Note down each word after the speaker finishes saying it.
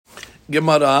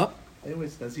Gemara.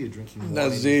 Anyways, Nazir drinking wine.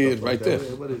 Nazir, right right there.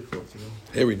 What is it called?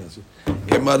 Very Nazir.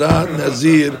 Gemara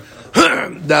Nazir.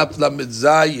 Daf Lamed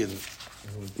Zayin.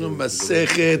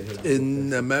 Masechet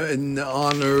in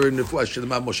honor and refuah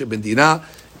Shlema Moshe ben Dina.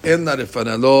 Enna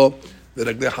refanalo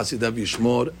v'raglei Hasidav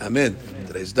Yishmor. Amen.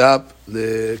 Today's daf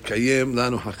lekayem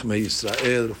lanu Hakmei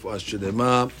Yisrael refuah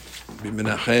Shlema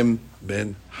b'Menachem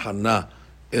ben Hana.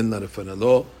 Enna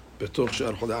refanalo betoch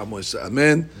she'ar Chodei Amo Yisrael.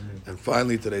 Amen. And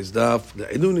finally, today's daf,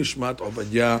 Le'ilun Nishmat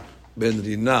Ovadia ben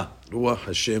Rina, Ruach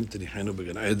Hashem Tenihenu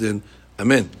Began Eden.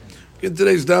 Amen. In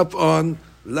today's daf on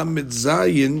Lamed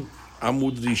Zayin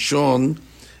Amud Rishon,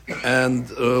 and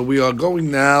we are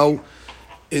going now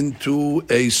into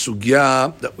a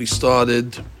sugya that we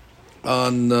started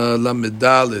on Lamed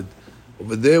Daled.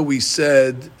 Over there we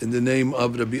said, in the name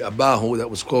of Rabbi Abahu,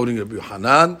 that was quoting Rabbi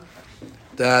Hanan,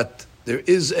 that there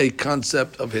is a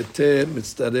concept of Heter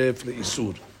Mitzaref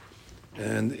Le'isur.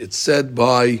 And it's said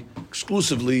by,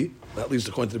 exclusively, at least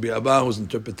according to Rabbi Abahu's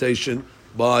interpretation,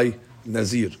 by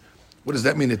Nazir. What does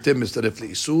that mean?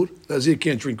 Nazir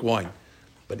can't drink wine.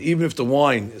 But even if the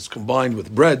wine is combined with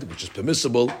bread, which is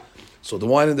permissible, so the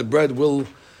wine and the bread will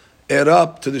add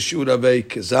up to the shiur avei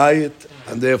kezayit,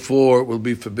 and therefore will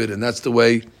be forbidden. That's the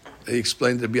way he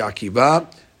explained Rabbi Akiva,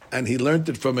 and he learned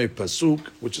it from a pasuk,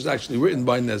 which is actually written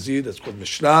by Nazir. That's called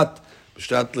Mishrat.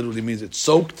 Mishrat literally means it's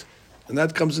soaked. And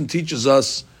that comes and teaches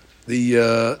us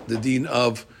the deen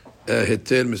of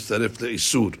heter mitzaref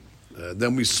le'isur.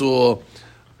 Then we saw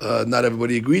not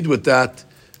everybody agreed with that.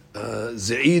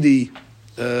 Zaidi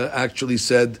actually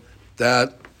said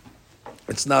that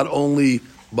it's not only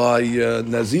by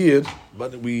Nazir,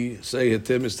 but we say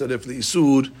heter mitzaref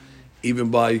le'isur even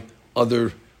by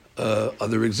other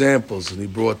examples. And he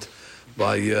brought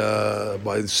by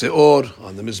the seor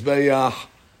on the mizbeach.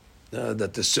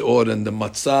 That the seor and the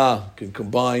matzah can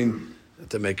combine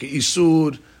to make an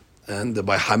isur, and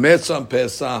by hametz on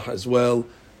Pesach as well.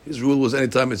 His rule was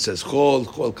anytime it says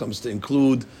chol comes to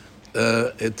include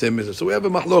heter. So we have a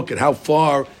mahloket. How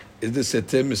far is this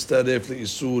heter mistaref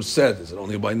le'isur said? Is it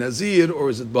only by Nazir or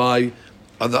is it by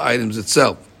other items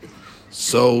itself?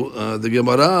 So the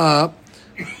Gemara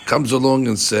comes along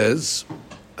and says,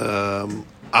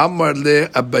 Amar le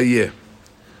Abaye.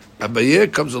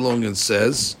 Abaye comes along and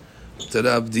says,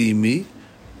 Terav Dimi,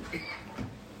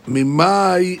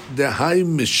 Mimai dehai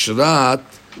mishrat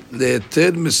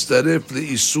le'eter mistaref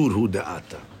le'isur hu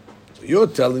da'ata. So you're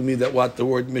telling me that what the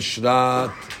word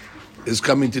mishrat is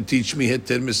coming to teach me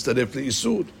heter mistaref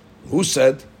le'isur. Who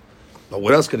said? But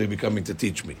what else can it be coming to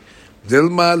teach me?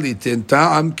 Dilma liten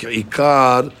ta'am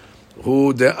ki'ikar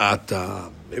hu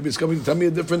da'ata. Maybe it's coming to tell me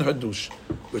a different hadush,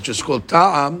 which is called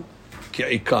ta'am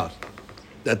ki'ikar.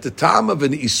 That the ta'am of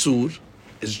an isur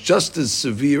is just as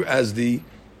severe as the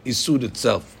isur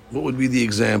itself. What would be the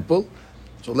example?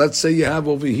 So let's say you have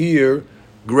over here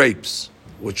grapes,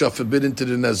 which are forbidden to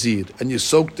the Nazir, and you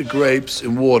soak the grapes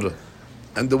in water,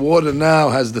 and the water now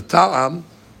has the ta'am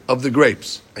of the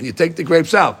grapes, and you take the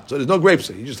grapes out, so there's no grapes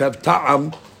there. You just have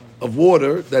ta'am of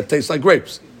water that tastes like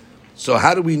grapes. So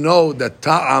how do we know that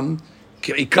ta'am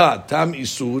ki'ikad, ta'am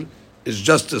isur, is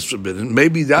just as forbidden?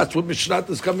 Maybe that's what Mishrat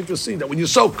is coming to see, that when you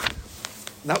soak,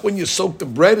 not when you soak the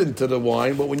bread into the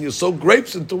wine, but when you soak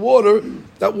grapes into water,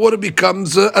 that water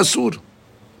becomes asur.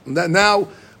 And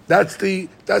that's the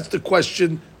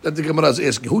question that the Gemara is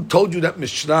asking. Who told you that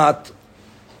Mishrat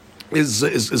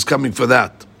is coming for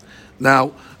that?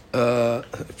 Now,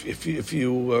 if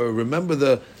you remember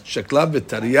the Shekla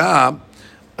V'Tarya,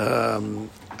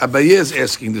 Abaye is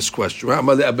asking this question. Right?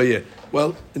 Abaye.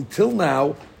 Well, until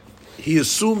now, he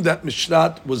assumed that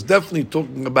Mishrat was definitely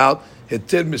talking about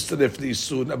heter mistaref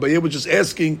le'isur. Abaye was just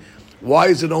asking, why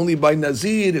is it only by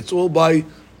Nazir? It's all by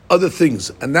other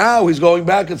things. And now he's going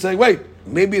back and saying, wait,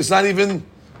 maybe it's not even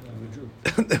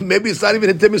heter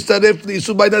mistaref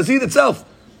le'isur by Nazir itself.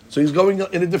 So he's going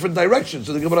in a different direction.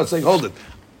 So the Gemara is saying, hold it.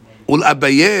 Ul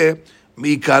Abaye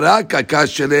mi'ikara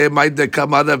kakashele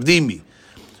ma'idekama Rav Dimi.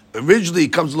 Originally, he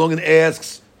comes along and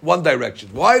asks one direction.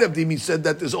 Why Rav Dimi said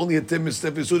that there's only heter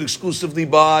mistaref le'isur exclusively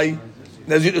by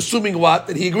Nazir, assuming what?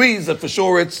 That he agrees that for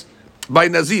sure it's by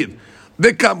Nazir.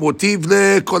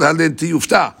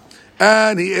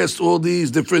 And he asked all these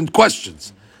different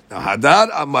questions. Now, Hadar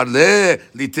Amar le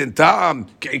litin ta'am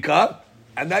ki'ikar.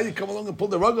 And now you come along and pull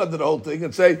the rug under the whole thing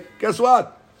and say, guess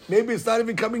what? Maybe it's not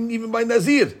even coming even by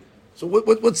Nazir. So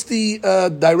what's the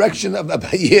direction of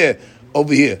Abaye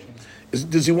over here?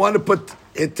 Does he want to put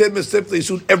heter mistaref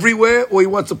le'isur everywhere, or he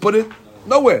wants to put it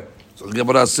nowhere? So the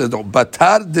Gemara says,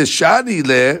 Batar deshani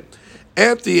le,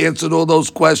 after he answered all those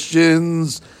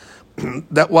questions,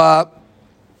 that Rav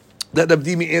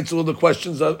Dimi answered all the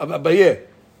questions of Abaye.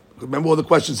 Remember all the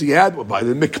questions he had? Well, by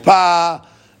the mikpah,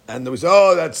 and we said,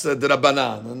 oh, that's the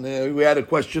Rabbanan. And we had a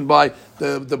question by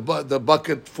the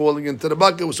bucket falling into the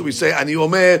bucket. So we say, Ani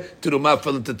Omer, Tirumah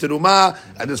fell into Tirumah,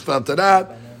 and this fell into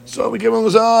that. So we came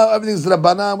and oh, everything's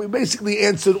Rabbanan. We basically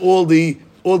answered all the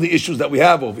issues that we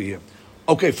have over here.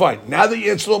 Okay, fine. Now that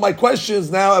you answered all my questions,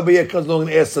 now Abaye comes along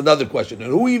and asks another question.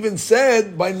 And who even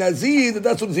said by Nazir that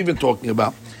that's what he's even talking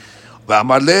about? And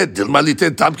then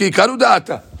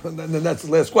that's the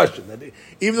last question.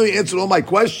 Even though you answered all my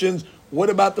questions, what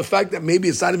about the fact that maybe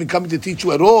it's not even coming to teach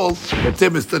you at all?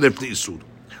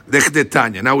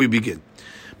 Now we begin.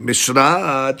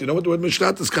 Mishrat, you know what the word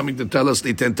Mishrat is coming to tell us?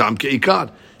 If the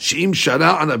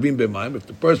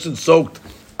person soaked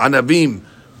anavim,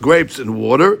 grapes in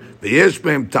water, the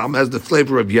yeshbem tam has the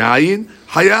flavor of yayin,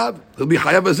 hayav, he'll be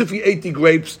hayav as if he ate the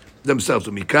grapes themselves.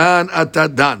 Mikan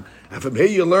atadan. And from here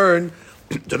you learn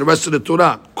to the rest of the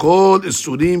Torah. Kol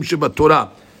isurim sheba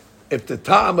Torah. If the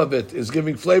ta'am of it is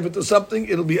giving flavor to something,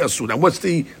 it'll be asur. And what's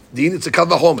the din? It's a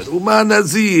kavahomet. Uma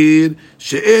nazir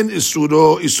she'en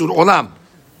isuro isur olam.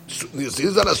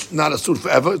 It's not asur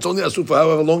forever. It's only asur for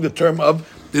however long the term of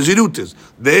the zirut is.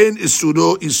 Then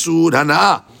isuro isur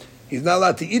hana'ah. He's not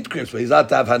allowed to eat grapes, but he's allowed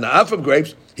to have hana'ah from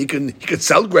grapes. He could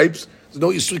sell grapes. There's no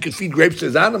isur. He could feed grapes to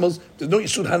his animals. There's no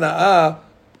isur hana'ah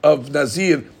of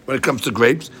nazir when it comes to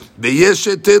grapes.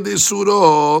 V'yesheted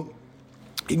isuro.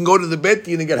 He can go to the Beit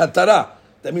Din and get hatara.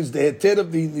 That means the heter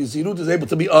of the zirut is able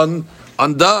to be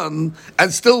undone.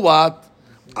 And still what?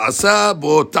 Asa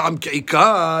bo ta'am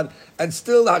ke'ikar. And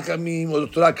still Hakamim, or the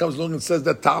Torah comes along and says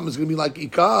that ta'am is going to be like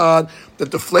ikar,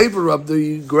 that the flavor of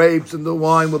the grapes and the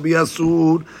wine will be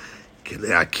asur.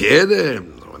 Kilei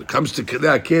akerem. When it comes to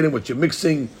kilei akerem, which you're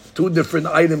mixing two different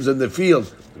items in the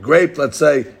field, a grape, let's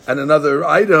say, and another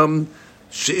item,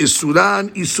 she'isuran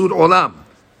isur olam.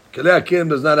 Kilei akerem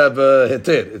does not have a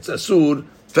heter. It's asur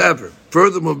forever.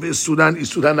 Furthermore, isuran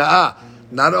isur hana'ah.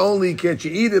 Not only can't you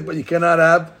eat it, but you cannot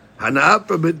have hana'ah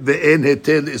from it, ve'en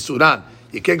heter isuran.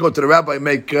 You can't go to the rabbi and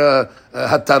make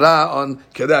hatara on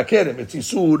kilei akerem. It's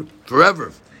isur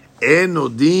forever. Eno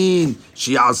din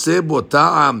she'aseh bo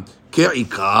ta'am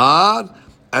ke'ikar.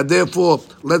 And therefore,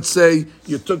 let's say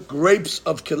you took grapes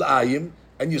of kilayim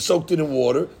and you soaked it in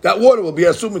water. That water will be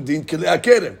asur din kilei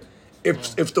akerem.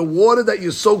 If the water that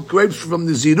you soak grapes from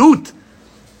the zirut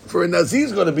for a nazir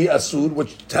is going to be asur,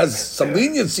 which has some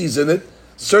leniencies in it,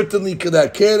 certainly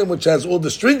kilei akerem, which has all the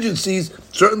stringencies,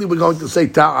 certainly we're going to say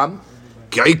ta'am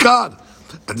ke'ikar.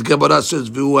 And the Gemara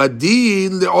says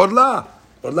v'uadin le'orla.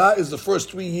 Orla is the first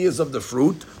 3 years of the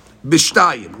fruit.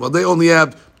 Bishtayim. Well, they only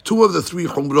have 2 of the 3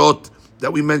 chumrot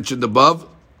that we mentioned above.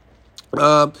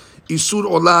 Isur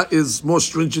Orla is more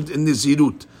stringent in the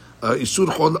zirut.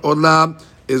 Isur Orla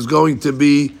is going to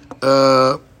be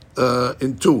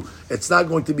in 2. It's not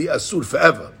going to be asur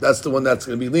forever. That's the one that's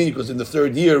going to be lenient, because in the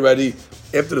 3rd year already,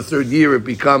 after the 3rd year, it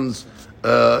becomes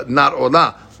not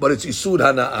Orla. But it's isur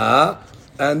hana'ah.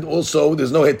 And also,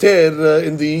 there's no heter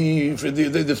in the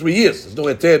 3 years. There's no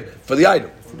heter for the item.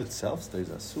 The food itself stays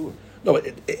asur. No,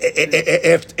 after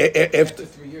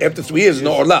 3 years,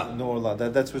 no orla. No orla.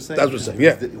 That's what we're saying. That's what we're saying.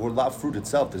 Yeah. The orla fruit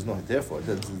itself, there's no heter for it.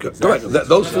 Correct.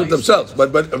 Those fruit themselves, but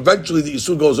eventually the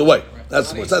isur goes away.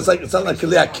 That's it's not like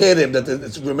kilei akerem that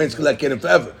it remains kilei akerem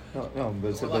forever. No,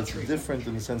 but it's different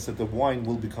in the sense that the wine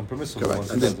will become permissible.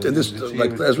 Correct. And this,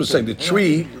 like as we're saying, the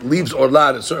tree leaves orla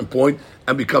at a certain point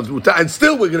and becomes muta. And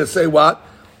still, we're going to say what?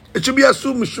 It should be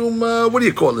asur mishum. What do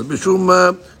you call it?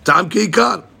 Mishum ta'am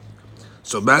ke'ikar.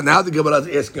 So now the Gemara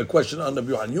is asking a question on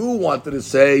Rabbi Yochanan. You wanted to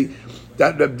say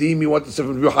that Rabbi Dimi wanted to say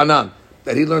from Rabbi Yochanan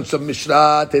that he learned some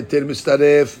Mishrat, Heter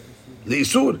Mistaref,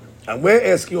 Le'isur. And we're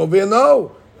asking over here,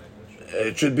 no.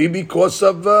 It should be because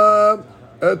of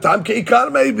Tam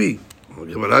Ke'ikar maybe. The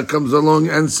Gemara comes along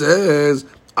and says,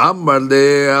 Amar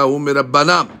le'ahu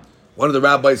mirabbanam. One of the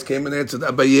rabbis came and answered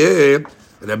Abaye,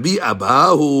 Rabbi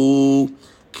Abahu,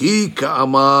 ki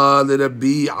ka'amar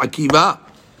Rabbi Akiva.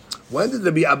 When did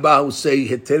Rabbi Abahu say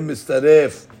heter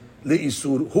mistaref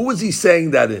le'isur? Who was he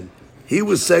saying that in? He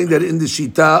was saying that in the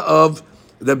shita of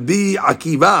Rabbi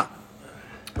Akiva.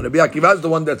 Rabbi Akiva is the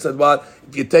one that said, "What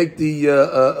if you take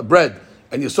the bread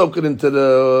and you soak it into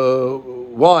the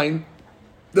wine,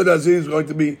 the nazir is going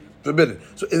to be forbidden."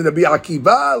 So in Rabbi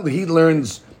Akiva, he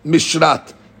learns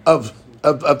mishrat of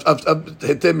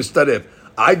heter mistaref.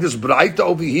 I just braita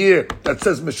over here that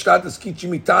says Mishrat is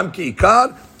kichimi tam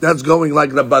ke'ikar. That's going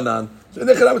like Rabbanan. So in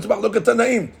the Charav it's about look at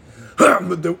Tanaim.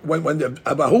 When the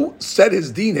Abahu said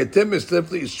his deen hetem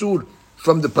mistrefli isur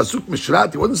from the pasuk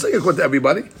Mishrat, he wasn't saying it to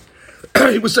everybody.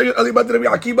 He was saying it only about Rabbi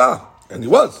Akiva, and he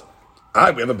was. We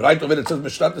have a braita over there that says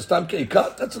Mishrat is tam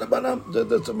ke'ikar. That's Rabbanan.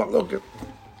 That's a machloket.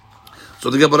 So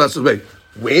the Gemara says, wait,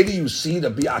 where do you see the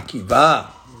Rabbi Akiva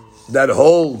that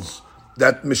holds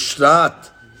that Mishrat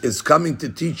is coming to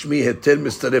teach me Heter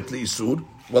Mistaref Le'isur?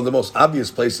 Well, the most obvious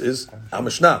place is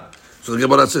Mishnah. So the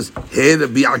Gemara says, Hey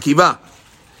Rabbi Akiva,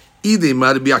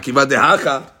 Idema Rabbi Akiva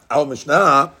dehacha, our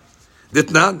Mishnah,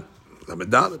 Ditnan,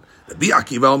 Rabbi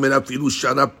Akiva אומר אפילו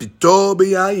שרב פיתו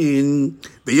ביין,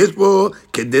 ויש בו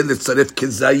כדי לצרף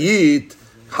כזית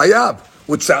חייב,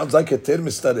 which sounds like Heter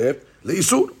Mistaref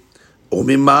Le'isur.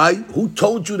 Omimai, who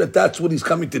told you that that's what he's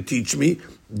coming to teach me?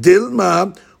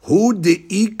 Dilma, hu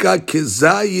deika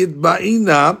kezayit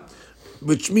ba'ina,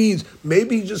 which means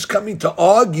maybe he's just coming to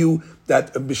argue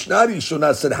that Mishnah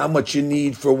Rishonah said how much you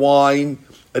need for wine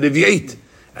and if you ate.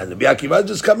 And the Biakiva is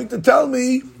just coming to tell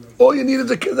me all you need is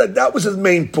a kezayit. That was his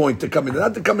main point to come in.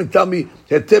 Not to come and tell me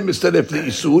Heter Mistaref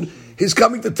Le'isur. He's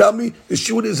coming to tell me the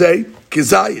shul is a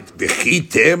kezayit. V'chi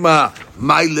tema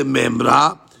mai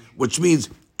lememra, which means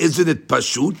isn't it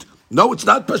pashut? No, it's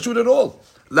not pashut at all.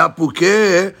 La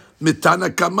pukeh mitana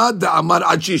kamad da amar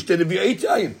achish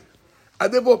televi'eitayin.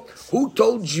 And therefore, who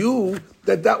told you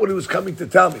that what he was coming to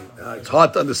tell me? It's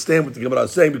hard to understand what the Gemara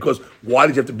is saying because why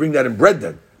did you have to bring that in bread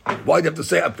then? Why did you have to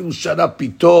say afil sharab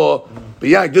pito?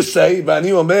 Just say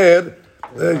v'ani omer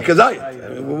kezayit.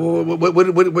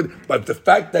 But the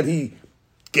fact that he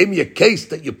gave me a case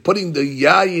that you're putting the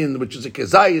yayin, which is a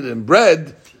kezayit, in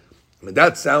bread, I mean,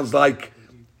 that sounds like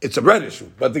it's a bread issue.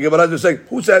 But the Gemara is saying,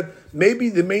 who said maybe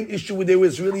the main issue there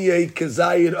was really a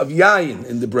kezayir of yayin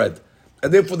in the bread.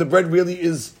 And therefore the bread really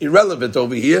is irrelevant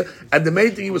over here. And the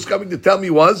main thing he was coming to tell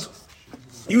me was,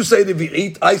 you say the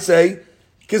eat, I say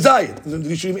kezayir.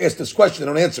 You shouldn't even ask this question,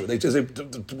 they don't answer it. They just say,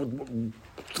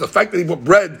 the fact that he put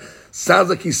bread sounds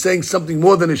like he's saying something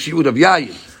more than a shi'ud of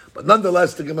yayin. But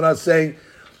nonetheless, the Gemara is saying,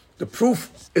 the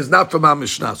proof is not from our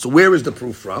Mishnah. So where is the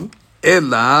proof from?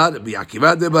 Ela Rabbi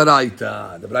Akiva de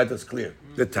Baraita. The Baraita is clear.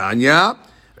 The Tanya,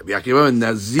 Rabbi Akiva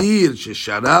Nazir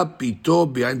shesharab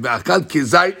pito behind ve'akal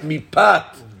kezayit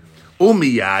mipat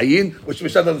umiyayin, which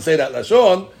Mishnah doesn't say that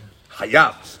lashon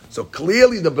hayav. So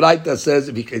clearly the Baraita says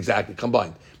if he exactly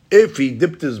combined, if he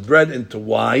dipped his bread into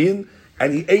wine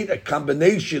and he ate a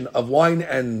combination of wine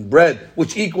and bread,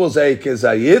 which equals a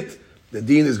kezayit, the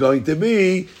deen is going to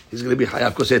be he's going to be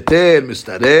hayav koseter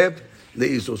mistaref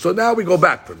le'isur. So now we go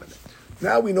back for a minute.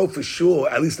 Now we know for sure,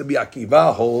 at least the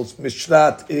Biakiva holds,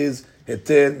 Mishrat is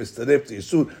Heter, Mistaref,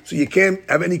 Yisur. So you can't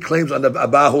have any claims on the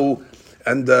Abahu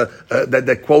and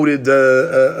that quoted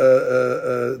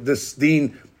this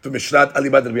deen for Mishrat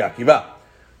Alibad Rabbi Akiva.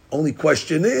 Only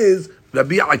question is,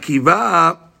 Rabbi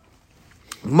Akiva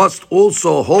must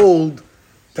also hold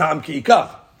Tam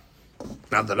Ke'ikar.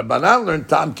 Now the Rabbanan learned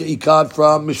Tam Ke'ikar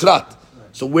from Mishrat.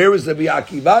 So where is Rabbi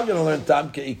Akiva going to learn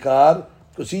Tam Ke'ikar?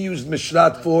 Because he used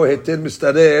Mishrat for Heter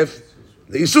Mistaref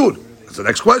Le'isur. That's the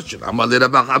next question. Amar le Rav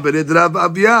Acha Rav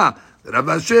Avia, Rav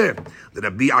Asher. The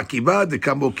Rabbi Akiva de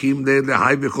Kamokim le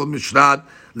Lehai v'chol Mishrat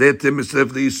Heter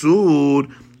Mistaref Le'isur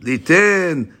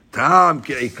Liten Tam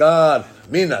Ke'ikar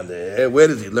Minale. Where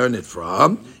does he learn it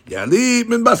from? Yali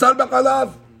min Basar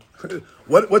B'Chalav.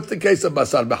 What's the case of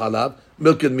Basar B'Chalav?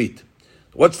 Milk and meat.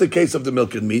 What's the case of the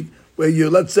milk and meat? Where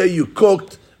let's say you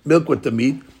cooked milk with the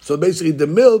meat. So basically, the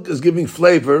milk is giving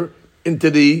flavor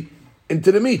into the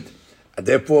meat, and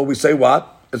therefore we say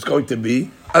what? It's going to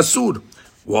be asur.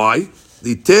 Why?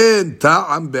 Liten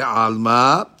ta'am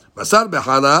be'alma basar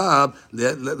be'halav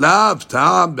lav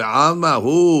ta'am be'alma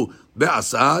hu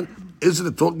be'asar. Isn't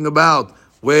it talking about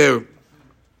where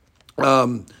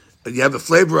you have the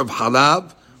flavor of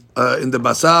halav in the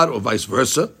basar or vice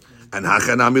versa? And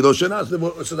hachanami lo shenas,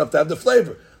 it's enough to have the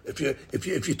flavor. If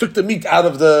you took the meat out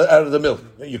of the milk,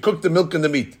 you cooked the milk and the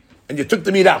meat, and you took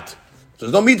the meat out, so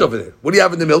there's no meat over there. What do you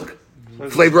have in the milk?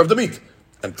 Flavor of the meat,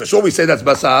 and for sure we say that's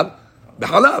basar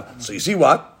b'halav. So you see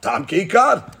what? Tam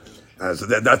ke'ikar. So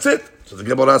that's it. So the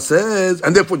Gemara says,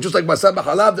 and therefore just like basar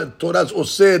b'halav, the Torah's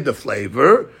osir the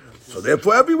flavor. So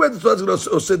therefore everywhere the Torah's going to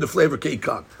osir the flavor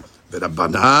ke'ikar.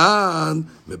 V'Rabbanan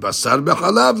me'basar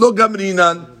b'halav lo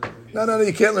gamrinan. No,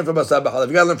 you can't learn from Basar B'Halav.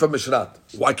 You got to learn from Mishrat.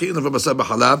 Why can't you learn from Basar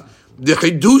B'Halav? The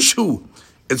Chidushu.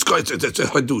 It's a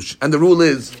Chidush. And the rule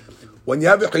is, when you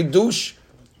have a Chidush,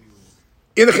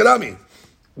 in a Chirami,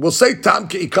 we'll say Tam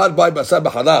Ke'ikar by Basar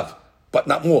B'Halav, but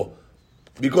not more.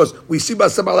 Because we see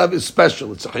Basar B'Halav is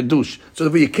special. It's a Chidush. So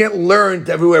therefore you can't learn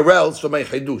to everywhere else from a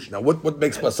Chidush. Now what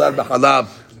makes Basar B'Halav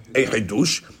a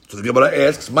Chidush? So the Gemara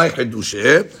asks, my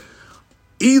Chidush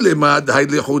Ilemad hay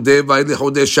lechudeh v'hay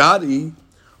lechudeh shari.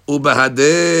 That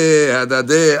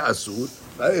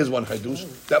is one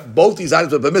chidush. That both these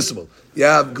items are permissible. You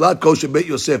have glad kosher Beit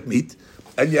Yosef meat,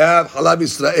 and you have Halav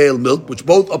Israel milk, which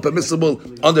both are permissible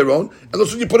on their own, and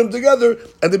also you put them together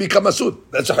and they become asur.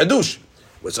 That's a hadush.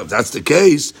 Well, so if that's the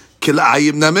case,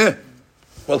 Kil'ayim nameh.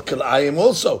 Well, Kil'ayim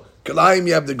also. Kil'ayim,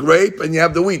 you have the grape and you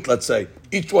have the wheat, let's say.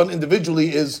 Each one individually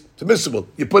is permissible.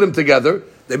 You put them together,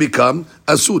 they become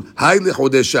asur. Hay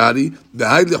lichodeshari,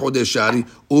 v'hay lichodeshari,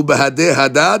 ubahadeh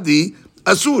hadadi,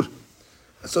 asur.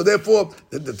 So therefore,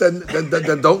 then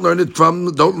don't learn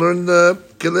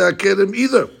Kilei HaKerem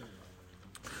either.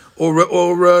 Or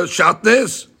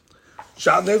Shatnez.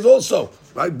 Shatnez also.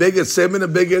 Right? Beged Semen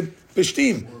and Beged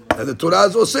Pishtim. And the Torah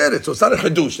is Oseret. So it's not a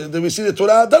Hadush. We see the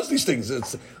Torah does these things.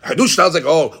 Hadush sounds like,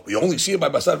 we only see it by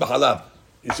Basar B'Halav.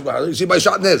 You see by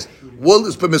Shatnez. Wool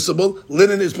is permissible.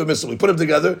 Linen is permissible. We put them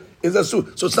together. Is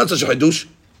Asur. So it's not such a Hadush.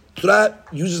 Torah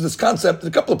uses this concept in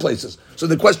a couple of places. So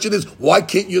the question is, why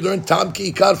can't you learn Tam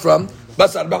Ki Ikar from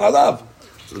Basar B'Halav?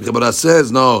 So the Gemara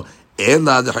says, no.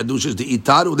 Ela the Hadush is the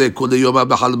Itaru de Kol Yoma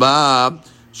B'Halba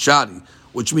Shari.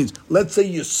 Which means, let's say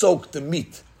you soak the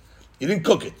meat. You didn't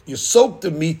cook it. You soaked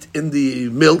the meat in the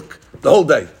milk the whole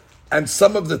day. And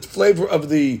some of the flavor of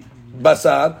the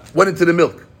basar went into the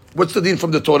milk. What's the deen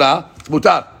from the Torah? It's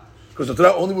mutar. Because the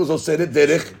Torah only was oseret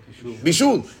derech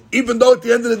bishul. Even though at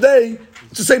the end of the day,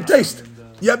 it's the same taste.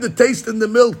 You have the taste in the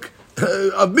milk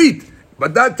of meat.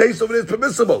 But that taste over there is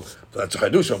permissible. So that's a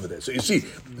hadush over there. So you see,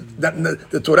 that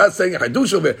the Torah is saying a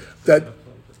hadush over there, that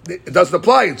it doesn't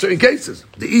apply in certain cases.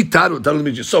 The itaru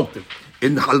means you soaked it.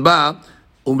 In halba,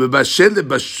 asur.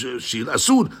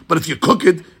 But if you cook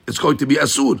it, it's going to be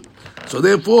asur. So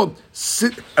therefore,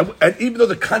 and even though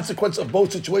the consequence of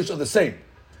both situations are the same,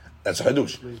 that's a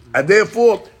hadush. And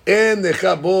therefore, and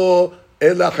therefore,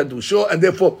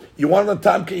 you want on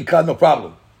time k'ikad, no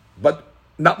problem. But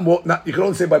not more. You can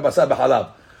only say by basar b'halav.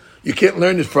 You can't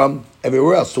learn it from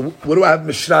everywhere else. So what do I have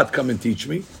Mishrat come and teach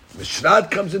me? Mishrat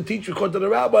comes and teach me according to the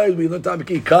rabbis. We learn time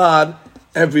k'ikad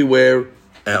everywhere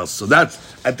else. So that's,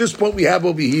 at this point we have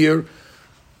over here,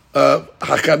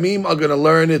 Hakamim are going to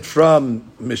learn it from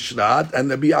Mishrat, and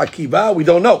Rabbi Akiva, we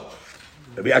don't know.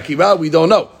 Rabbi Akiva,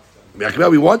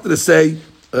 we wanted to say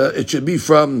it should be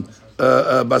from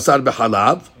Basar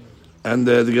B'Halav, and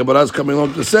the Gemara is coming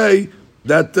along to say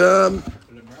that,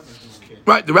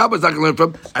 right, the rabbis not going to learn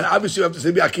from, and obviously you have to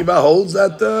say Rabbi Akiva holds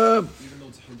that,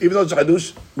 even though it's a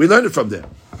Hadush, we learn it from there.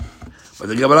 But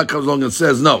the Gemara comes along and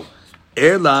says, no,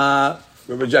 Ela,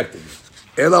 we're rejecting it.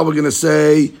 Ela, we're going to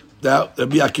say that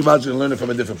Rabbi Akiva is going to learn it from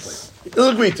a different place. He'll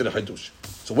agree to the Hadush.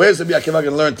 So where's Rabbi Akiva going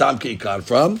to learn Tam K'ikar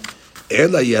from?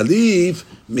 Ela Yaliv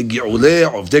Migi'uleh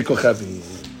Ovdei Kochavim.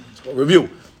 Review.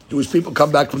 Jewish people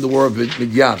come back from the war of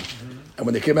Midian. And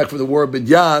when they came back from the war of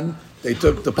Midian, they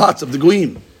took the pots of the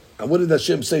Goyim. And what did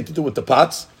Hashem say to do with the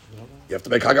pots? You have to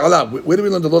make Haga'alah. Where do we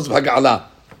learn the laws of Haga'alah?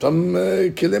 From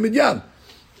Kilei Midian.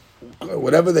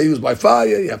 Whatever they use by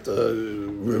fire, you have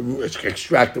to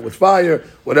extract it with fire.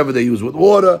 Whatever they use with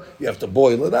water, you have to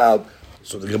boil it out.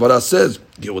 So the Gemara says,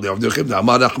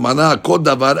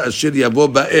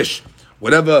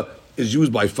 whatever is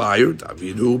used by fire,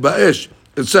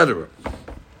 etc.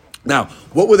 Now,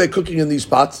 what were they cooking in these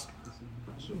pots?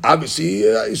 Obviously,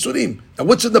 isurim. And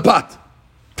what's in the pot?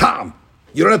 Tam.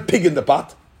 You don't have pig in the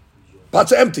pot.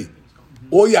 Pots are empty.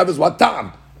 All you have is what?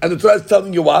 Tam. And the Torah is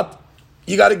telling you what?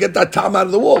 You got to get that tam out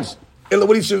of the walls. What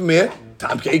do you say from here?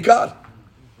 Tam keikar.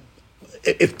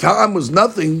 If tam was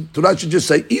nothing, Torah should just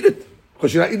say, eat it.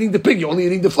 Because you're not eating the pig, you're only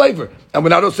eating the flavor. And we're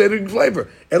not also eating flavor.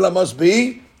 Ella must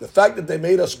be the fact that they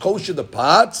made us kosher the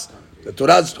pots. The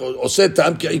Torah said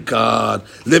tam keikar.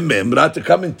 Lememra, to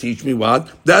come and teach me what?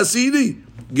 Dasidi.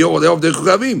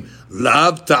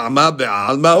 Lav ta'ama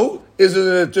be'almahu. Isn't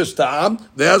it just ta'am?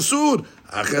 Ve'asur.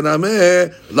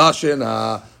 Achenameh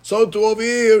lashena. So to over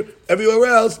here, everywhere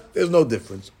else, there's no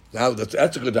difference. Now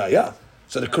that's a good ayah.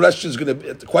 So the question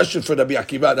for Rabbi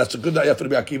Akiva, that's a good ayah for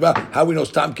Rabbi Akiva. How we know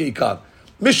Tam Keikar?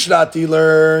 Mishrati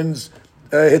learns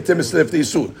Hitim Eslef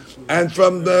Isur, and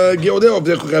from the Geodeh of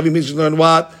the Kochavim means to learn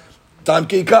what? Tam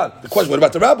Keikar. The question: what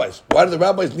about the rabbis? Why do the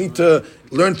rabbis need to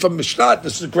learn from Mishrat?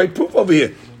 This is a great proof over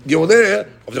here. Geodeh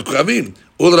of the Kochavim.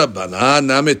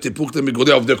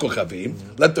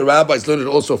 Let the rabbis learn it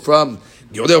also from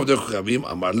Geodeh of the Kochavim.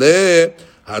 Amar le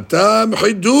hatam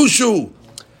chidushu.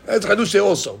 It's chadush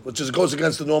also, which goes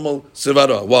against the normal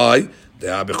sevara. Why?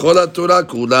 That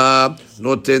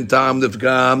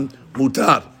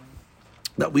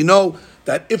we know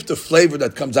that if the flavor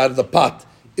that comes out of the pot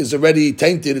is already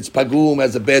tainted, it's pagum,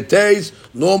 has a bad taste.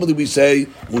 Normally we say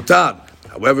mutar.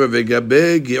 However,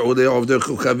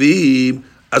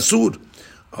 asur.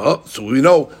 So we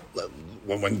know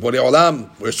when Borei Olam,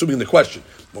 we're assuming the question,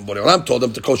 when Borei Olam told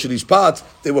them to kosher these pots,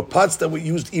 they were pots that were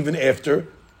used even after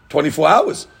 24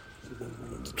 hours.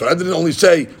 Torah didn't only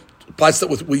say pots that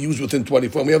were used within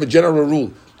 24. We have a general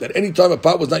rule that any time a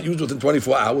pot was not used within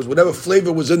 24 hours, whatever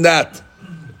flavor was in that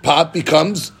pot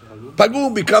becomes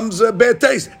pagum, becomes bad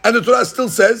taste. And the Torah still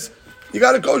says you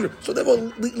got to kosher. So therefore,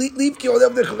 leave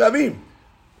Geolei Avdei Chachamim.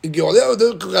 In Geolei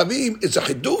Avdei Chachamim, it's a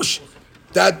chidush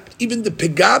that even the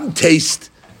pagam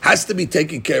taste has to be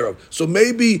taken care of. So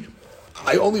maybe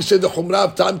I only say the chumrah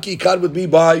of tam ki ikar would be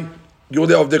by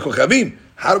Geolei Avdei Chachamim.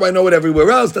 How do I know it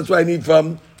everywhere else? That's what I need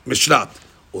from Mishnah.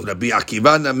 Or Rabbi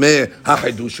Akiva nameh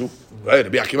ha-chidushu. Right,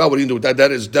 Rabbi Akiva, what do you do with that?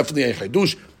 That is definitely a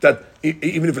chidush. That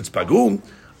even if it's pagum,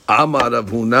 Amar Rav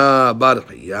Huna bar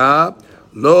Chiya,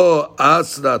 lo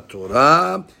asra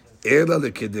Torah, ela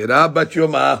lekedera bat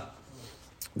yoma.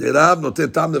 The Rav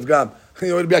noten tam levgam. You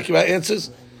know what Rabbi Akiva answers?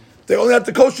 They only have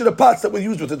to kosher the pots that were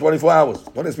used within 24 hours.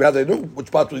 Don't ask me how they knew which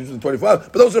pots were used within 24 hours,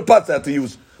 but those are the pots they had to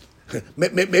use.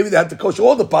 Maybe they had to kosher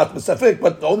all the pots,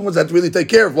 but the only ones that had to really take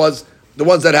care of was the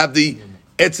ones that have the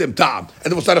etzem tam.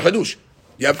 And it was not a chidush.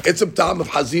 You have etzem tam of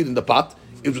hazir in the pot.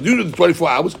 It was used within 24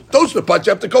 hours. Those are the pots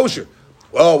you have to kosher.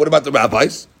 Well, what about the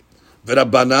rabbis? The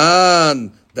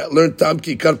Rabbanan that learned tam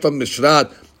ki ikar from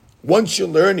Mishrat. Once you're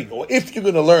learning, or if you're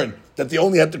going to learn, that they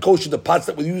only had to kosher the pots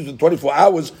that were used in 24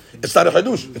 hours, it's not a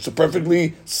chidush. It's a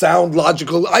perfectly sound,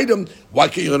 logical item. Why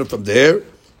can't you learn it from there?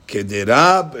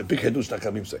 Kedera, big chidush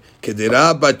Chachamim say.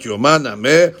 Kedera bat yoman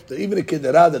ameh. Even a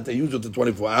kedera that they use within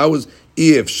 24 hours,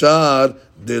 ifshar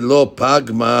de lo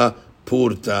pagma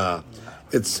purta.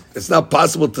 It's not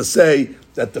possible to say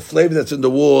that the flavor that's in the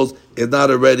walls is not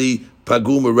already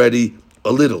pagum already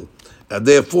a little, and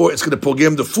therefore it's going to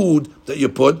pogam the food that you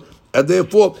put, and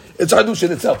therefore it's a hadush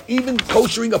in itself. Even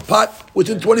koshering a pot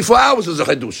within 24 hours is a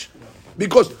hadush,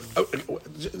 because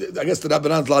I guess the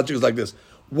Rabbanan's logic is like this: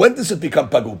 when does it become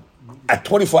pagum? At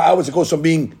 24 hours, it goes from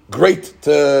being great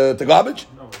to garbage.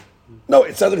 No,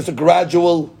 it sounds like it's a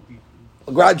gradual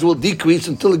decrease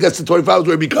until it gets to 24 hours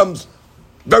where it becomes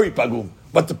very pagum.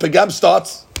 But the pagam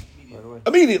starts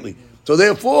immediately. So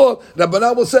therefore,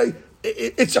 Rabbanan will say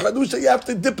it's a hadush that you have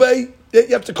to dip you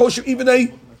have to kosher even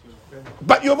a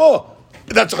bat yomah.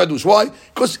 That's a hadush. Why?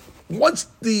 Because once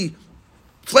the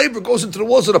flavor goes into the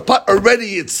walls of the pot,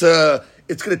 already it's going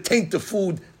to taint the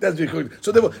food. That's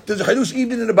so therefore, there's a hadush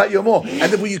even in a bat yomah,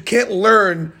 and therefore you can't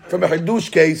learn from a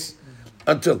hadush case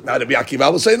until now. Rabbi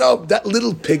Akiva will say no. That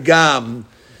little pagam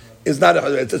is not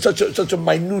it's such a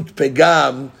minute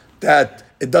pagam that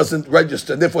it doesn't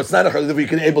register, and therefore it's not a halacha you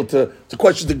can able to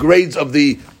question the grades of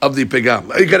the pagam.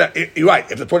 You're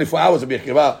right. After 24 hours, Rabbi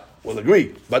Akiva will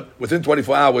agree, but within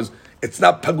 24 hours, it's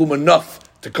not pagum enough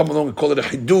to come along and call it a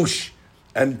hidush,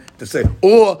 and to say,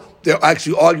 or they're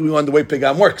actually arguing on the way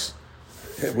pagam works,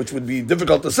 which would be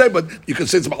difficult to say, but you can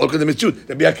say it's about looking at the mitzvah.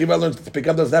 Rabbi Akiva learns that the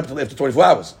pagam doesn't happen until after 24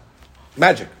 hours.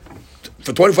 Magic.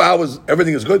 For 24 hours,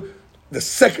 everything is good. The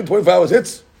second 24 hours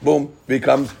hits, boom,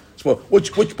 becomes small.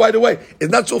 Which, by the way, is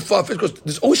not so far-fetched because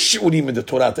there's always shiurim in the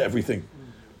Torah to everything.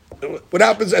 What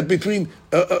happens at between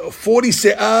 40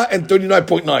 se'ah and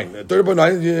 39.9?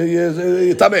 30.9,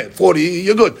 you're tameh. 40,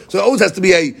 you're good. So it always has to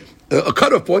be a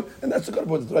cutoff point, and that's the cutoff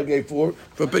point that I gave for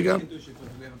pigam.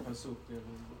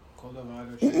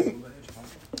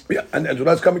 Yeah, and what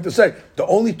I was coming to say, the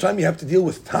only time you have to deal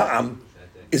with ta'am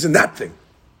is in that thing.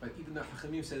 But even the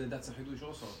Hachamim said that that's a Hidush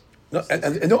also.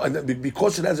 No, and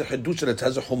because it has a Hidush and it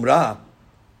has a Humrah,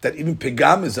 that even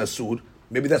Pegam is Asur,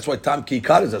 maybe that's why Tam Ki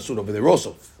Ikar is Asur over there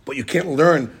also. But you can't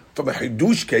learn from a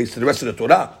Hidush case to the rest of the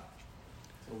Torah.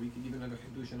 So we can even have a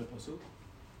Hidush and a Pasuk?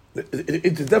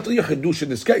 It's definitely a Hidush in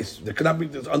this case. There cannot be,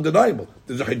 it's undeniable.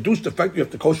 There's a Hidush, the fact you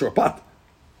have to kosher a pot.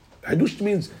 Hidush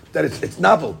means that it's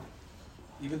novel.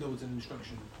 Even though it's an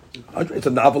instruction. It's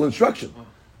a novel instruction.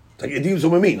 It's like Edim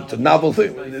Zumimim. It's a novel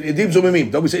thing. Edim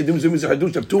Zumimim. Don't we say Edim Zumimim is a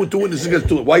Hadush? You have two witnesses against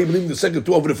two. Why are you believing the second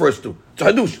two over the first two? It's a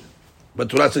Hadush. But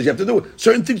Torah says you have to do it.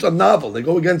 Certain things are novel. They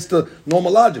go against the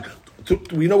normal logic.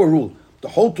 We know a rule. The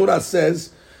whole Torah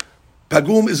says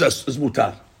Pagum is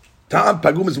mutar. Ta'am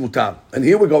Pagum is mutar. And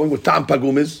here we're going with Ta'am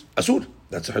Pagum is Asur.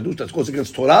 That's a Hadush. That goes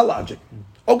against Torah logic.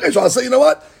 Okay, so I'll say, you know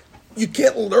what? You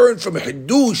can't learn from a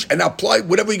Hadush and apply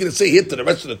whatever you're going to say here to the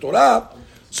rest of the Torah.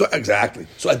 So exactly.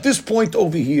 So at this point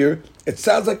over here, it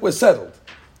sounds like we're settled.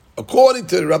 According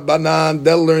to Rabbanan,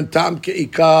 they'll learn Tam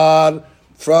Ke'ikar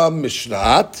from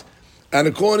Mishrat, and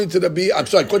according to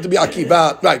according to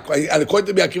Akiva, right? And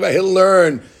according to Akiva, he'll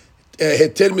learn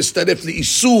Heter Mistaref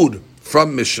Isur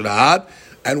from Mishrat.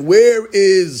 And where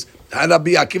is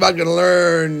Rabbi Akiva going to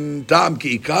learn Tam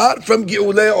Ke'ikar? From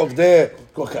Geulei of the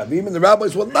Kochavim, and the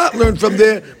rabbis will not learn from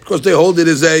there because they hold it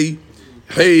as a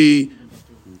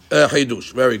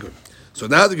Hidush. Very good. So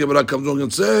now the Gemara comes along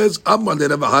and says, Amar le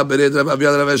Rav Aha bered Rav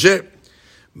Aviyad Rav Asher.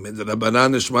 Min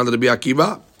Rabbanan nishma Rabbi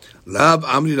Akiva. Lav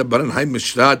Amri Rabbanan Hay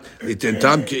Mishrat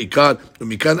Litentam Keikar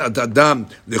Umikan Atadam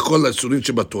Lechol Asurin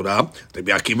Shebatorah.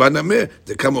 Rabbi Akiva Nameh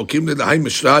Dekam Okim Lehay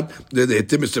Mishrat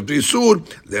Lehetim Esefri Isur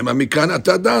Lema Mikan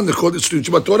Atadam Lechol Asurin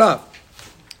Shebatorah.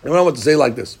 I don't know what to say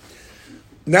like this.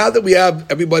 Now that we have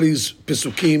everybody's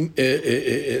Pesukim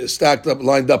stacked up,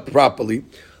 lined up properly,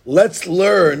 let's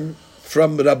learn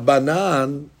from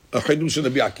Rabbanan a Chidush and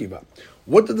Rabbi Akiva.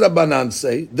 What did Rabbanan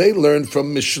say? They learned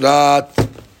from Mishrat,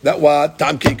 that what?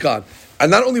 Tam Keikan. And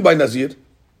not only by Nazir,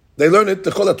 they learned it,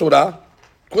 the Chol Torah,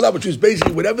 which is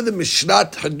basically whatever the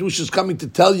Mishrat Hadush is coming to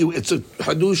tell you, it's a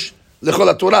Hadush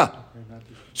Lechol Torah.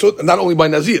 So not only by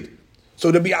Nazir.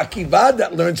 So Rabbi Akiva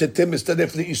that learns at Tim instead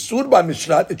of the Isur by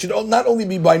Mishrat, it should not only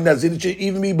be by Nazir, it should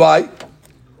even be by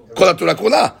Kol Torah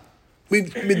Kolah.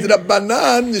 With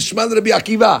Rabbanan, Nishman Rabbi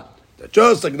Akiva.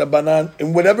 Just like Rabbanan,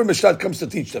 and whatever Mishrat comes to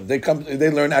teach them, they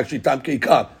learn actually Tam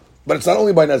Keikar. But it's not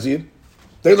only by Nazir.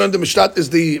 They learn the Mishrat is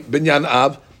the Binyan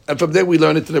Av, and from there we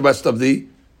learn it to the rest of the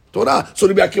Torah. So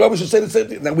Rabbi Akiva should say the same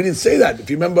thing. Now we didn't say that. If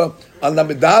you remember on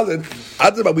Lamed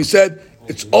Daled, we said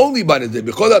it's only by Nazir.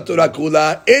 Because Torah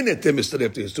Kula in it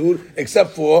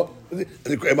except for,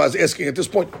 I was asking at this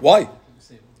point, why?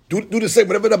 Do the same.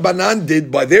 Whatever the Banan did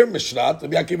by their Mishrat,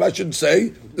 Rabbi Akiva should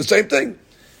say the same thing.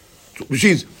 Which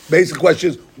is, basic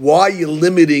question is, why are you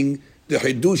limiting the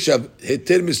Hidush of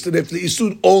Heter Misteref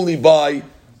Isur only by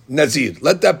Nazir?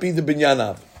 Let that be the Binyan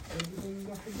Av.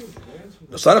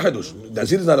 It's not a Hidush.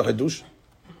 Nazir is not a Hidush.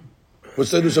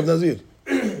 What's the Hidush of Nazir?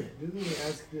 Didn't we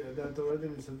ask that already?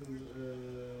 We said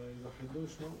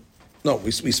Hidush, no? No,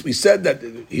 we said that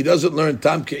he doesn't learn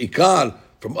Tam Ke'ikar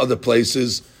from other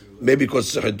places, maybe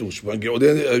because it's a Hidush.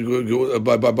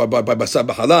 By Basar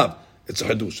B'Halav. It's a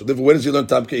Hadush. So therefore, where does he learn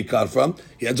Tam Keikar from?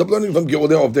 He ends up learning from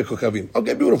Geoleh of the Kokhavim.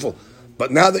 Okay, beautiful. But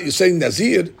now that you're saying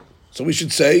Nazir, so we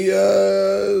should say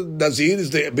Nazir is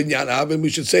the Binyan Av, and we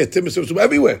should say Timis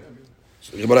everywhere.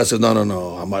 So the Gemara says, no.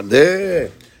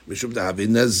 Amaleh, we should have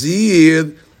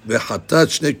Nazir, Bechatat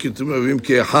Shnei Ketuvim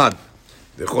Ke'echad,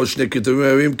 Bechol Shnei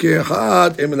Ketuvim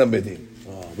Ke'echad, Emin Amedin.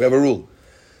 We have a rule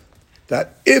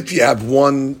that if you have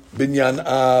one Binyan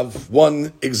Av,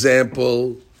 one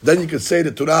example, then you could say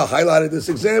the Torah highlighted this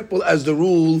example as the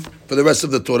rule for the rest of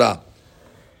the Torah.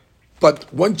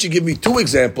 But once you give me two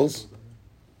examples,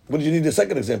 what do you need the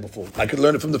second example for? I could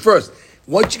learn it from the first.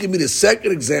 Once you give me the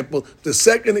second example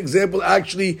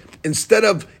actually, instead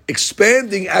of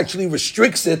expanding, actually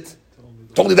restricts it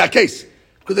to only that case.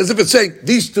 Because as if it's saying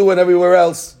these two and everywhere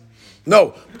else.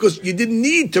 No, because you didn't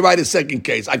need to write a second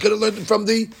case. I could have learned it from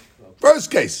the first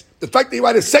case. The fact that you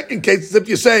write a second case is if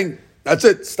you're saying, that's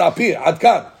it, stop here,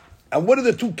 Adkan. And what are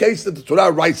the two cases that the Torah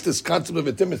writes this concept of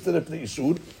etim instead of the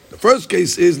Yisur? The first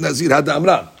case is Nazir Hada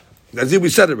Amran. Nazir, we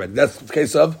said already. That's the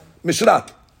case of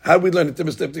Mishrat. How do we learn etim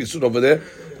instead of the Yisur over there?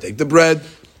 Take the bread,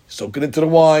 soak it into the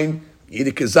wine, eat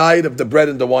a kezayit of the bread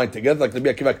and the wine together, like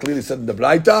Rabbi Akiva clearly said in the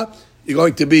Braita, you're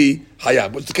going to be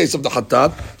Hayab. What's the case of the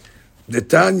Hatat? The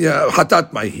Tanya,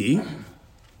 Hatat Maihi.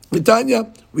 The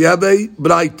Tanya, we have a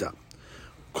Braita.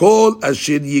 Kol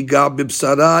asher yiga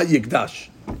b'bsara yigdash.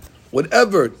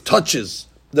 Whatever touches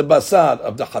the basar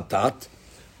of the hatat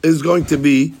is going to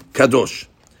be kadosh.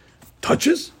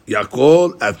 Touches?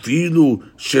 Yakol afilu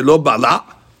shelo bala.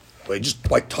 Just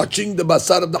by touching the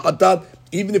basar of the hatat,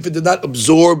 even if it did not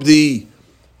absorb the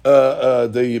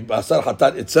basar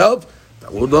hatat itself.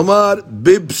 Udamar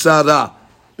bibsara.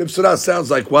 Bibsara sounds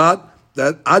like what?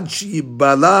 That adshi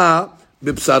bala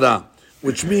bibsara,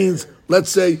 which means, let's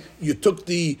say you took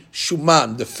the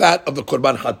shuman, the fat of the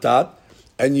korban hatat,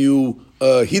 and you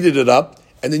heated it up,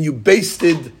 and then you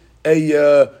basted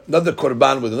another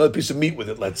korban with another piece of meat with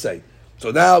it, let's say.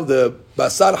 So now the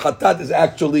basar hatat is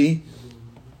actually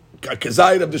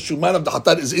kezayit of the shuman of the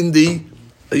hatat is in the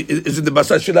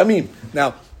basar shilamim.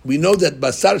 Now we know that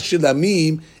basar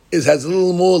shilamim has a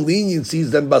little more leniencies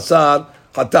than basar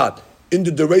hatat in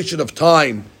the duration of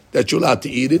time that you're allowed to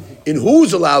eat it, in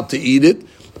who's allowed to eat it.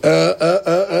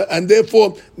 And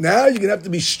therefore, now you're going to have to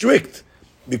be strict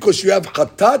because you have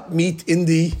chatat meat in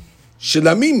the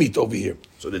shilamim meat over here.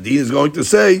 So the deen is going to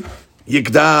say,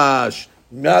 yikdash.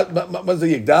 What's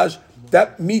the yikdash?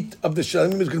 That meat of the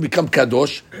shilamim is going to become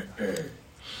kadosh.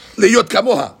 Liyot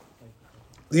kamoha.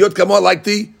 Liyot kamoha like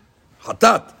the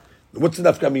hatat. What's the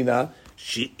nafkamina?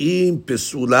 Shi'im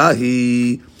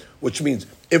pesulahi. Which means,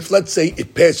 if let's say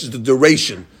it passes the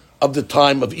duration of the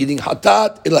time of eating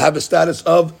hatat, it'll have a status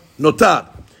of notar.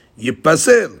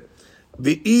 Yipasel.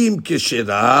 Ve'im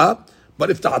keshera. But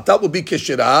if the hatat will be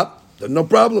keshera, then no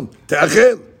problem.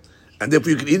 Te'achel. And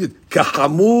therefore you can eat it.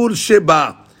 Kahamur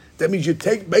sheba. That means you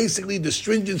take basically the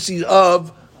stringency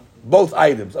of both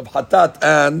items, of hatat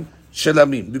and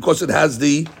shelamim, because it has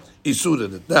the isur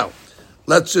in it. Now,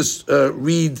 let's just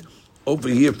read over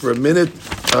here for a minute.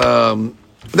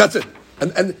 That's it.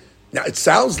 And now it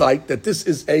sounds like that this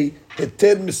is a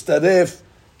heter mistaref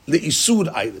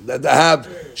leisur item. That they have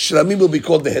shlamim will be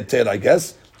called the heter, I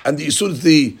guess, and the isur is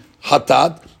the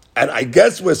hatat. And I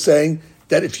guess we're saying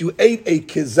that if you ate a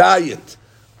kezayit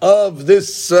of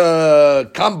this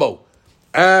combo,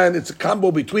 and it's a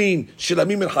combo between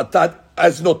shlamim and hatat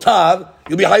as notar,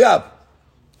 you'll be hayav.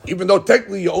 Even though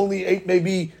technically you only ate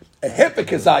maybe a half a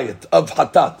kezayit of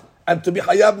hatat. And to be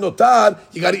hayav notar,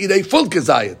 you got to eat a full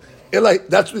kezayit.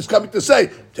 That's what he's coming to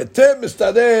say.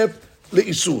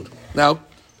 Now,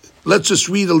 let's just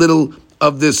read a little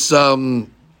of this note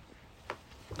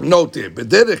here.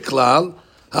 בדרך כלל,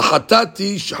 החטאת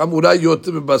היא שחמורה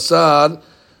יותר בבשר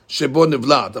שבו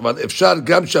נבלעת, אבל אפשר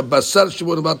גם שהבשר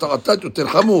שבו נבלעת החטאת יותר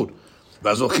חמור,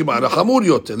 ואז הולכים על החמור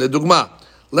יותר. לדוגמה,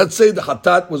 let's say the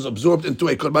hatat was absorbed into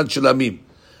a korban shilamim.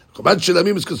 Korban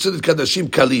shilamim is considered kadashim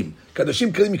kalim.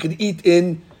 Kadashim kalim you can eat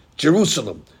in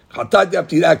Jerusalem. Hatat you have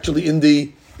to eat actually in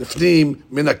the fnim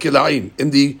min hakilaim, in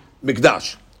the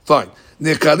mikdash. Fine.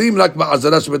 Nekalim rak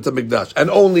ba'azara shebet mikdash, and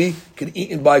only can be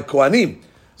eaten by kohanim.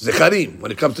 Zecharim.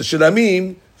 When it comes to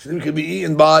shilamim, shilamim can be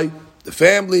eaten by the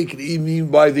family, can be eaten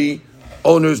by the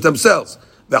owners themselves.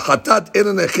 The hatat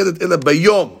ena nechelet ela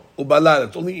bayom ubalan.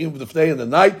 It's only eaten with the day and the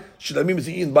night. Shilamim is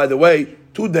eaten, by the way,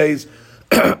 2 days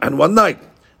and 1 night.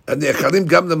 And nechalim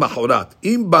gam lemachorat.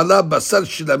 Im bala basar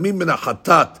shilamim min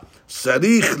hatat.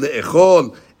 Sarich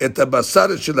le'echol et basar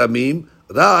shilamim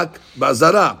rak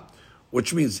bazara,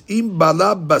 which means im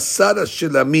bala basar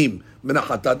shilamim min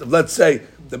hatat. Let's say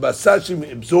the basar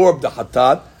shilamim absorbed the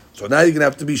hatat, so now you're going to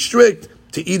have to be strict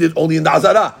to eat it only in the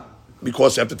azara,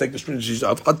 because you have to take the stringencies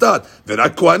of hatat.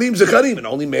 V'rak kohanim zecharim, and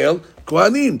only male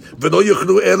kohanim. V'lo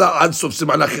yochlu ela ad sof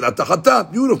siman achilat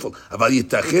hatat. Beautiful. אבל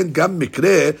ייתכן גם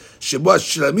מקרה שבו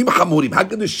השלמים חמורים. How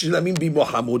can the shlamim be more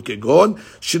חמור? כגון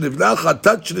שנבלה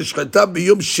חטאת שנשחטה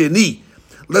ביום שני.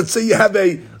 Let's say you have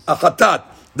a hatat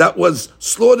that was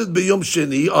slaughtered ביום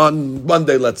שני on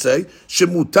Monday, let's say,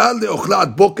 שמותר לאוכלה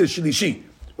עד בוקר שלישי.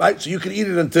 Right? So you can eat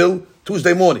it until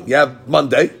Tuesday morning. You have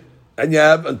Monday, and you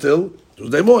have until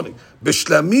Tuesday morning.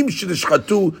 בשלמים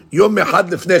שנשחטו יום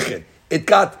אחד לפני כן. It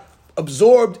got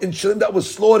absorbed in shlamim that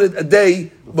was slaughtered a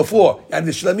day before. And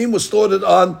the shlamim was slaughtered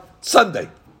on Sunday,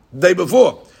 the day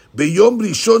before. ביום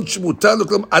ראשון שמותר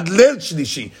לכלום עד ליל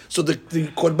שלישי. So the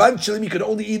korban shlamim you can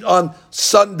only eat on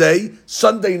Sunday,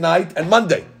 Sunday night, and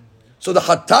Monday. So the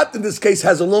hatat in this case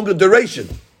has a longer duration.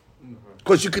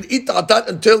 Because you can eat the hatat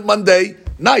until Monday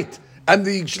night. And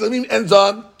the shlamim ends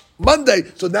on Monday.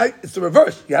 So now it's the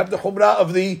reverse. You have the chumrah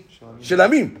of the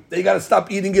shilamim. Then you got to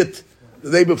stop eating it the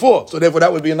day before. So therefore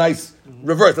that would be a nice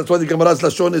reverse. That's why the Gemara's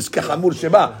lashon is kechamur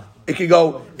sheba. It can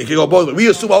go both ways. We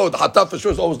assume, the hatat for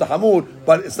sure is always the hamur,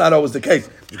 but it's not always the case.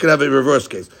 You can have a reverse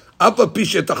case. It's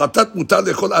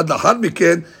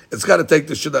got to take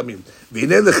the shilamim.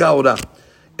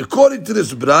 According to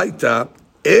this braita,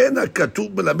 אין הכתוב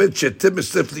מלמד שתם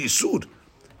מסף לאיסור,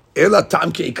 אלא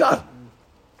טעם כעיקר.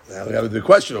 Now we have the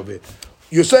question over here.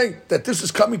 You're saying that this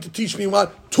is coming to teach me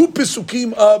what? 2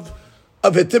 pesukim of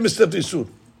hetem mesef isur.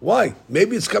 Why?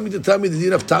 Maybe it's coming to tell me the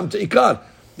din of tam teikar.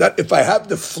 That if I have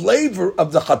the flavor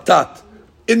of the hatat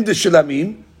in the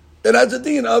shilamim, it has a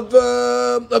din of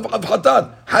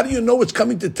hatat. How do you know it's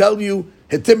coming to tell you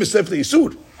hetem mesef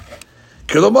isur?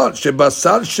 Kilomar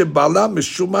shebasar shebala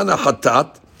mishuman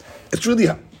hatat. It's really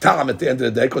tam at the end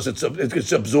of the day because it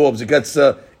gets absorbed. It gets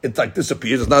it like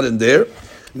disappears. It's not in there.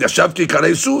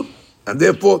 And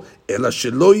therefore, אלא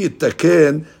שלא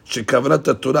יתקן שכוונת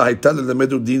התורה הייתה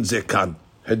ללמד דין זה כאן.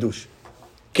 חידוש.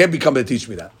 Can't become to teach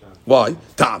me that. Why?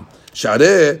 טעם.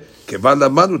 שהרי כיוון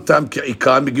למדנו טעם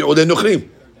כעיקר מגאולי נוכלים.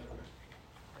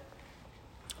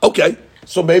 Okay,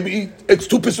 so maybe it's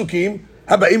 2 פסוקים,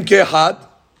 הבאים כאחד,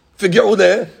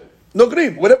 וגאולי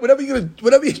נוכלים. Whatever you're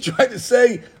trying to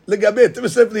say, לגבי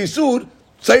תמסף לאיסור,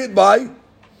 say it by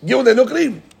גאולי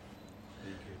נוכלים.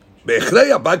 בהכרח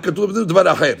הבא כתוב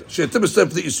דבר אחר, שאתם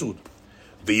מסף לאיסור.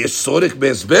 ויש צורך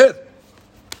בהסבר.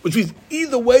 Which means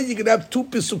either way you can have 2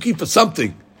 pesukim for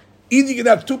something. Either you can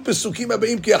have 2 pesukim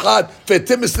הבאים כאחד,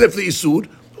 ואתם מסף לאיסור,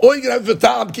 or you can have a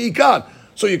טעם כעיקר.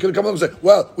 So you can come along and say,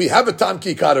 well, we have a טעם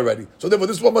כעיקר already. So therefore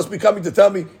this one must be coming to tell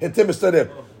me, ואתם מסף.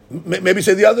 Maybe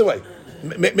say the other way.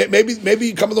 Maybe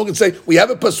you come along and say, we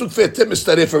have a pasuk for ואתם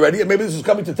מסף already, and maybe this is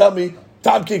coming to tell me,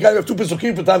 טעם כעיקר, you have 2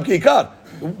 pesukim for טעם כעיקר.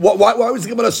 Why was the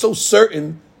Gemara so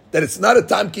certain that it's not a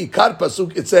tam ki kar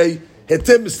pasuk? It's a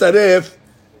hetem mistaref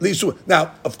lisu.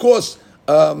 Now, of course,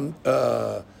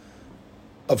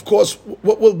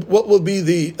 what will be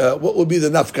the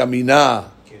nafkamina?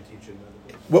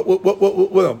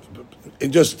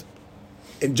 And just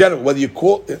in general, whether you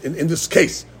call in this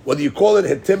case, whether you call it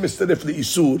heter mistaref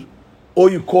leisur, or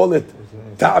you call it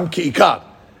ta'am ke'ikar,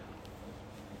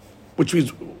 which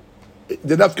means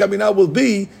the nafka mina will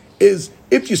be is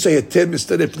if you say heter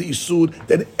mistaref leisur,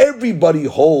 then everybody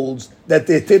holds that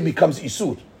the heter becomes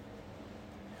isur.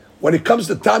 When it comes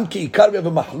to ta'am ke'ikar, we have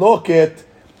a mahloket,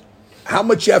 how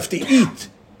much you have to eat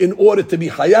in order to be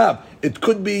hayab. It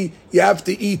could be you have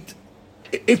to eat.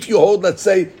 If you hold, let's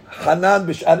say, Hanan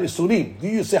b'sh'ar isurim, do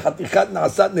you say Hatichat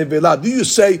na'asat nevela? Do you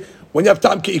say, when you have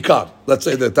Tam Ki'ikar, let's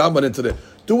say the Tam went into there,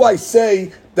 do I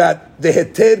say that the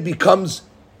Heter becomes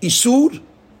Isur?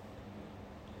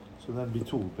 So that'd be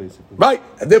two, basically. Right,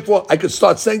 and therefore I could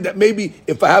start saying that maybe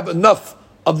if I have enough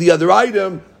of the other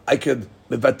item, I could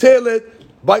mevatel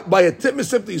it. By a Heter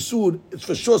Misef Isur, it's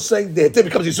for sure saying the Heter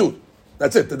becomes Isur.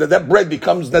 That's it, that bread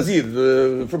becomes Nazir,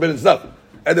 forbidden stuff.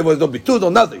 And there was no bitul, no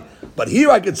nothing. But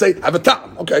here I could say, I have a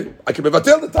ta'am. Okay, I can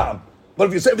mevatel the ta'am. But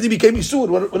if you say everything became isur,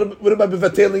 what am I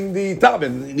mevateling the ta'am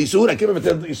in isur? I can't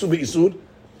mevatel the isur be isur.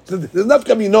 So there's enough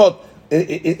kaminot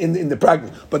in the practice.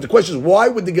 But the question is, why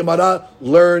would the Gemara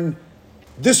learn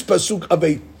this pasuk of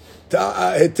a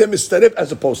heter mistaref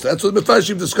as opposed to that? So the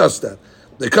Mefarshim discussed that.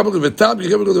 They come up with a ta'am,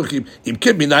 you come up with a chim. Im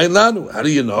kim minayin lanu. How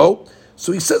do you know?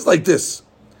 So he says like this.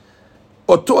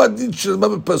 אותו הדין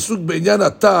שנאמר בפסוק בעניין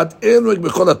התת אין רק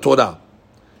בכל התורה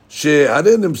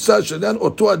שהרי נמצא שעניין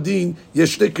אותו הדין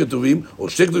יש שני כתובים או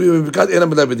שני כתובים ובברכת אין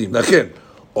המלמדים לכן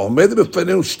עומד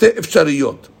בפנינו שתי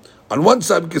אפשריות on one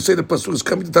side we can say the pasuk is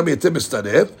coming to תמי היתר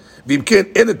מסתרף ואם כן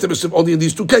אין היתר מסתרף only in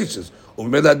these two cases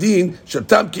ובמילא הדין של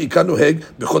תם כעיקר נוהג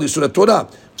בכל איסור התורה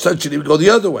מצד שני we go the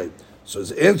other way so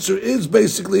his answer is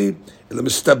basically אלא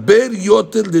מסתבר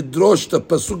יותר לדרוש את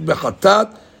הפסוק בחטאת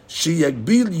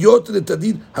שיגביל יותר את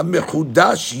הדין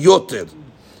המחודש יותר.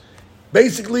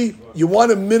 Basically, you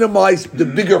want to minimize the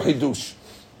bigger hidush.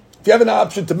 If you have an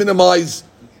option to minimize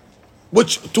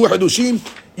which two hidushim,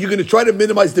 you're going to try to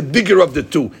minimize the bigger of the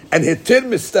two. And heter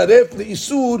mistaref, the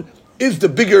isur, is the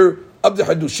bigger of the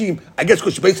hidushim. I guess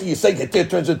because basically you're saying heter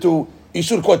turns into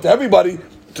isur quote to everybody.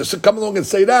 To come along and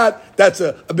say that, that's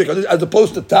a big hidush, as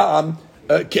opposed to ta'am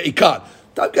ke'ikar.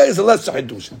 Ta'am ke'ikar is a lesser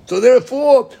hidush. So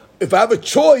therefore, if I have a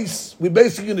choice, we're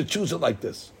basically going to choose it like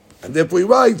this. And therefore he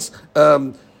writes,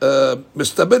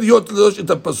 מסתבר יותר לדרוש את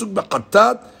הפסוק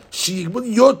בחטאת, שיגביל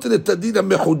יותר את הדין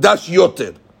המחודש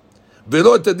יותר,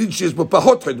 ולא את הדין שיש בו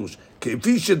פחות חידוש.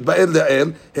 כפי שהתבאר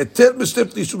לעיל, היתר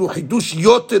מסתף לאיסור הוא חידוש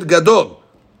יותר גדול,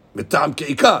 מטעם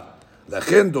כעיקר.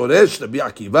 לכן דורש רבי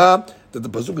עקיבא, that the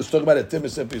pasuk is talking about היתר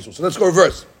מסתף לאיסור. So let's go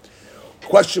reverse. The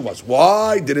question was,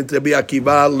 why didn't Rabbi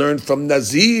Akiva learn from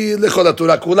Nazir לכל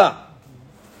התורה כולה?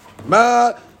 מה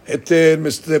היתר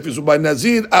מסתרף איסור by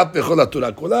נזיר אף בכל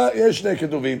התורה כולה? יש שני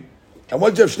כתובים. And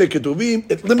once you have שני כתובים,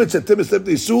 it limits היתר מסתרף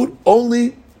איסור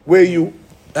only where you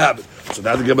have it. So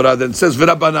now the Gemara then says,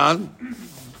 ורבנן,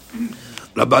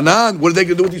 Rabbanan, what are they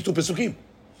going to do with these two pesukim?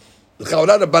 The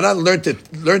Rabbanan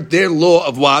learned their law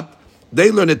of what?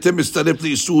 They learned hiter mistaref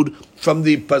leisur from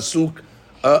the pasuk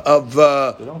of. They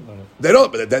don't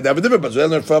learn it. They have a different pasuk. They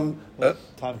learn from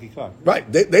Tam Kikar.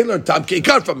 Right. They learn Tam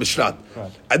Kikar from Mishrat.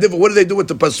 Right. And therefore, what do they do with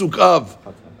the pasuk of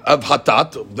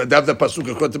Hatat? They have the pasuk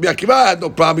according to Rabbi Akiva. Had no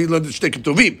problem. He learned the Shtei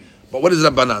Ketuvim. But what does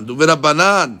Rabbanan do?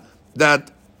 Rabbanan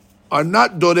that are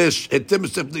not doresh hiter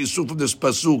mistaref leisur from this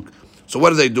pasuk. So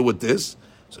what do they do with this?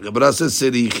 So Gemara says,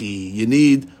 Serichi, you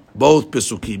need both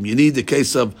pesukim. You need the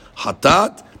case of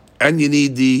Hatat, and you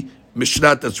need the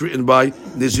Mishnat that's written by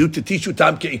Nizut to teach you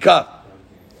Tam Ke'ikar.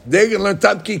 They're going to learn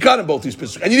Tam Ke'ikar in both these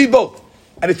pesukim. And you need both.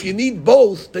 And if you need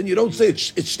both, then you don't say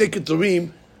it's Shtei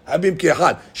Keturim, Habim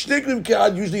Ke'ahad. Shtei Keturim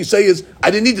Ke'ahad usually you say is,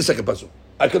 I didn't need the second pasuk.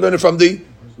 I could learn it from the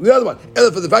other one.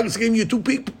 And for the fact it's giving you two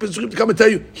pesukim to come and tell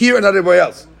you here and not everywhere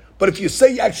else. But if you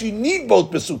say you actually need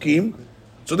both pesukim,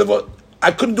 so therefore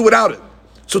I couldn't do without it.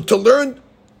 So to learn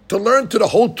to the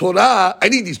whole Torah, I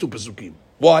need these two pesukim.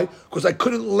 Why? Because I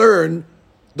couldn't learn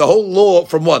the whole law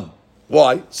from one.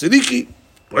 Why? Sirichi.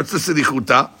 What's the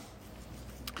sirichuta?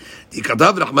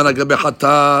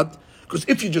 Because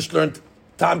if you just learned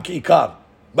Tam Ke'ikar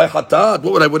by Hatat,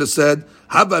 what would I have said?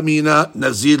 Hava mina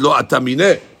Nazir lo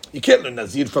atamine. You can't learn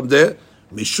Nazir from there.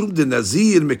 Mishum de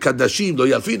Nazir mekadashim lo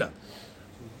yafina.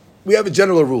 We have a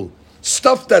general rule.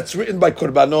 Stuff that's written by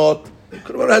Korbanot,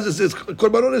 Korbanot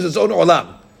is its own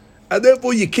olam. And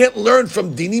therefore you can't learn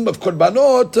from dinim of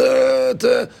Korbanot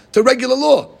to regular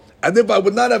law. And therefore I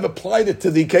would not have applied it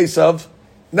to the case of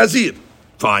Nazir.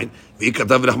 Fine. I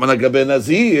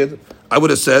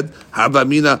would have said, Hava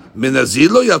mina min Nazir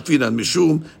lo yafina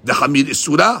mishum dehamir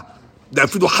isura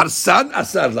defidu harsan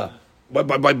asarla.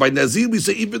 By Nazir we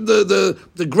say even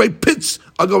the great pits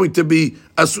are going to be,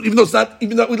 even though it's not,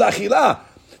 even though we lachila.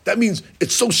 That means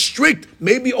it's so strict.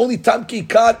 Maybe only tam ki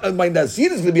ikar and my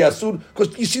nazir is going to be asur,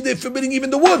 because you see they're forbidding even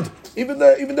the wood, even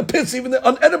the pits, even the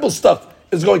unedible stuff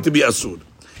is going to be asur.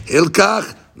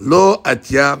 Hilkach lo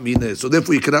atya mine. So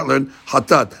therefore you cannot learn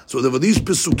hatat. So therefore these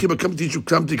pesukim are coming to teach you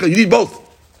tam ki ikar. You need both.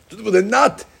 So therefore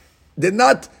they're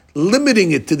not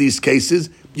limiting it to these cases.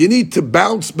 You need to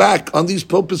bounce back on these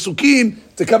pesukim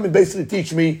to come and basically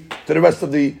teach me to the rest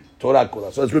of the Torah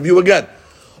Kula. So let's review again.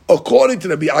 According to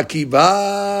Rabbi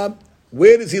Akiva,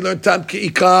 where does he learn tam ki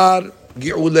ikar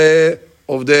gi'uleh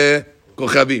of the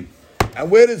kochavim? And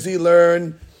where does he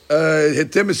learn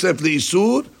heter mistaref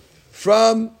le'isur?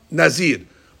 From Nazir.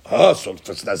 So if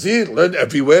it's Nazir, learn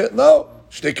everywhere? No.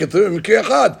 Shtei keturim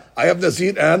ke'achad. I have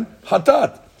Nazir and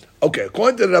Hatat. Okay,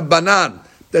 according to Rabbanan,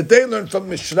 that they learn from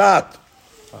Mishrat,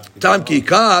 tam ki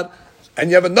ikar, and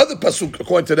you have another pasuk,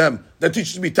 according to them, that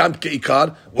teaches me tam ki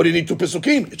ikar. What do you need two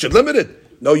pasukim? It should limit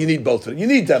it. No, you need both of them. You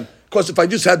need them. Because if I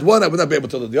just had one, I would not be able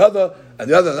to do the other, and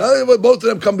the other. Both of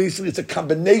them come basically, it's a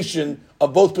combination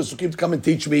of both pasukim to come and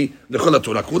teach me the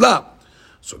Torah Kula.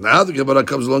 So now the Gemara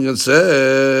comes along and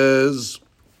says,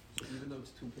 Even though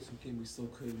it's two pesukim, we still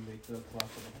could make the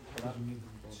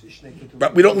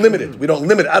but we don't limit it. We don't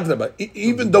limit it. Adrabah.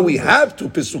 Even though we have two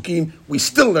pesukim, we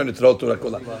still learn the Torah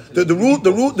Kula.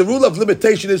 The rule of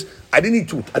limitation is I didn't need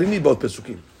two. I didn't need both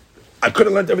pesukim. I could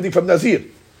have learned everything from Nazir.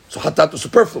 So Hatat was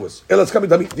superfluous. Let's come and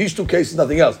tell me these two cases,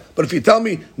 nothing else. But if you tell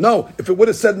me, no, if it would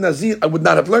have said Nazir, I would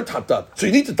not have learned Hatat. So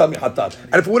you need to tell me Hatat.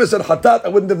 And if it would have said Hatat, I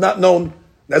wouldn't have not known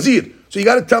Nazir. So you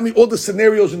got to tell me all the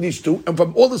scenarios in these two, and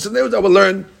from all the scenarios I will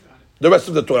learn the rest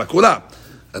of the Torah Kula.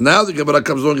 And now the Gemara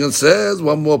comes along and says,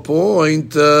 one more point.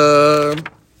 V'Rabbi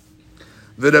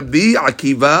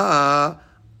Akiva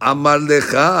amar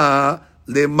lecha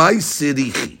lemay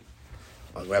sirichi.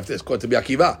 We have to escort to Rabbi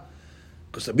Akiva.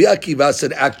 Because Rabbi Akiva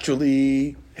said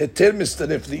actually, heter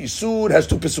mistaref the isur has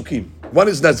two pesukim. One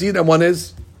is Nazir and one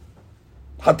is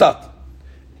Hatat.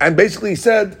 And basically he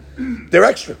said, they're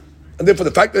extra. And therefore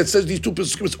the fact that it says these two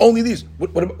pesukim, it's only these.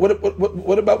 What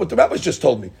about what the rabbis just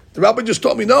told me? The rabbi just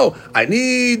told me, no, I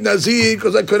need Nazir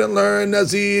because I couldn't learn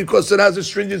Nazir because it has a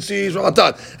stringency,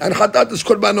 Hatat. And Hatat is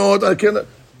korbanot. I can't.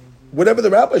 Whatever the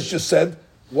rabbis just said,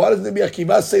 why doesn't Rabbi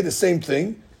Akiva say the same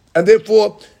thing? And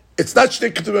therefore, it's not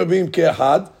shtei ketuvim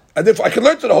ke'ahad, and therefore I can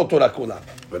learn to the whole Torah Kula.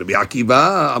 But Rabbi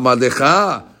Akiva amar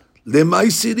lecha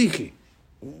lemay sirichi.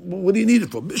 What do you need it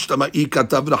for? Mishtama'i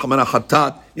katav rachmana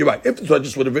Hatat. You're right. If the Torah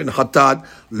just would have written Hatat,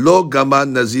 lo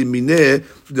gaman nazir mineh,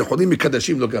 the cholim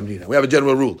mikadashim lo gamrina. We have a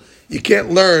general rule. You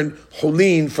can't learn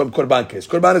cholin from korban case.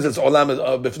 Korban is its olam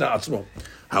b'fnei atzmo.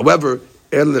 However,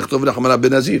 el lechtov rachmana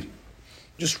benazir.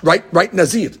 Just write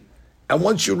Nazir. And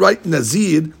once you write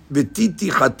Nazir, v'titi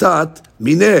Hatat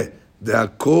mineh,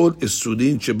 the'akol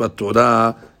isurin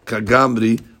shebatorah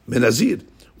kagamri menazir.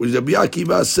 Which Rabbi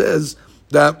Akiva says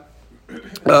that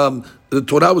the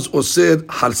Torah was osir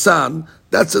harsan.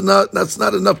 That's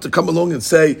not enough to come along and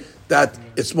say that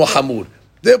it's mohamud.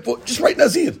 Therefore, just write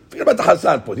Nazir. Forget about the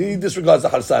harsan part. He disregards the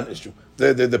harsan issue,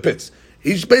 the pits.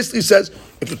 He basically says,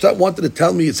 if the Torah wanted to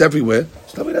tell me it's everywhere,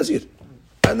 just tell me Nazir.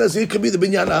 And Nazir could be the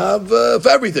binyan of for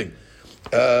everything,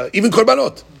 even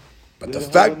korbanot. But the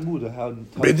fact,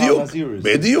 Bediuk,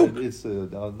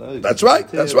 that's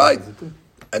right.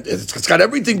 And it's got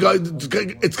everything.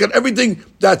 It's got everything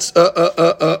that's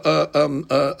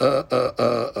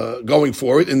going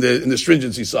for it in the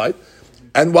stringency side,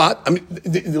 and what I mean,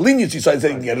 the leniency side is that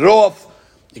you can get it off,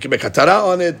 you can make hatara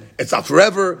on it. It's not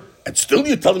forever, and still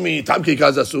you're telling me tam ki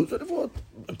ikar is asur.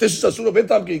 If this is asur of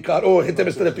tam ki ikar or heter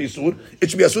mistaref isur, it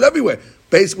should be asur everywhere.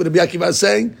 Basically, what Rabbi Akiva is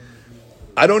saying,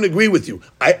 I don't agree with you.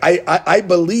 I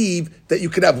believe that you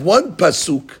can have one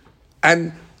pasuk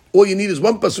and all you need is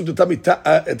one pasuk to tell me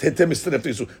heter mistaref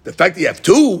isur. The fact that you have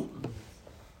two,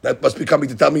 that must be coming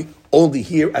to tell me only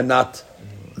here and not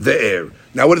there.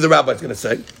 Now, what are the rabbis going to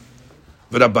say?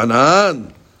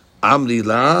 V'Rabbanan amri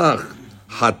lach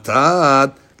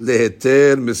hatat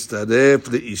leheter mistaref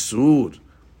leisur.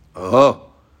 Oh,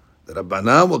 the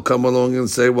Rabbanan will come along and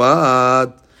say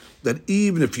what? That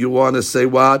even if you want to say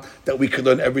what? That we can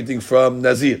learn everything from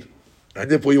Nazir. And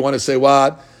therefore you want to say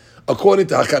what? According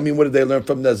to Hakamim, what did they learn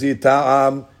from Nazir?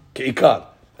 Ta'am ke'ikar.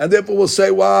 And therefore we'll say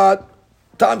what?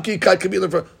 Ta'am ke'ikar can be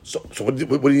learned from. So what do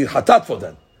you need Hatat for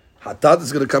then? Hatat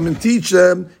is going to come and teach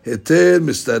them heter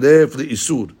mistaref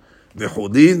leisur.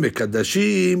 V'chudin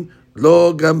mekadashim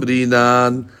lo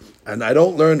gamrinan. And I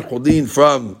don't learn chudin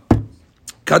from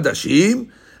kadashim.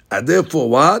 And therefore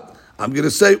what? I'm going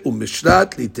to say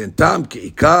umishrat litentam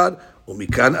keikar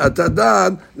umikan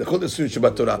atadan lechol esurim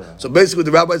shebat Torah. So basically,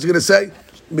 the rabbi is going to say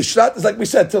mishrat is like we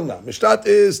said till now. Mishrat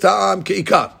is ta'am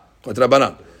keikar.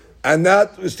 And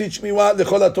that is teaching me what?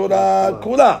 L'chol Torah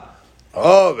kula.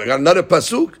 Oh, we got another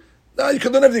pasuk? No, you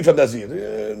can learn everything from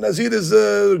Nazir. Nazir is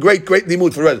a great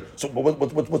limud for us. So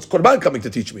what's Korban coming to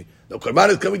teach me? No, Korban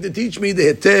is coming to teach me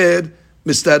the heter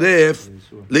mistaref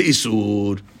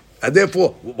le'isur. And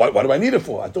therefore, what do I need it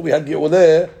for? I thought we had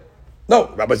Ge'oleh. No,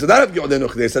 Rabbi said not have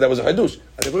Ge'oleh. They said that was a Hadush.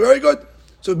 I think we're very good.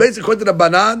 So basically, according to the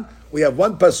Banan, we have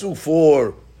one pasuk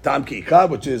for Tam Ki'ikar,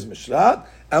 which is Mishrat,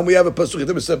 and we have a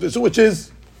pasuk which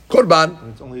is Korban.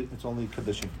 And it's only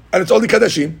Kadashim. And it's only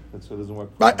Kadashim. So it doesn't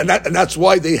work. Right, and that's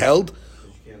why they held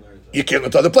you can't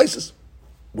learn to other places.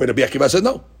 Where the Rabbi Akiva said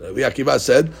no. Rabbi Akiva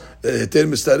said Heter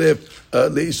Mistaref.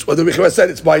 Well, the Rabbi Akiva said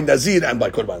it's by Nazir and by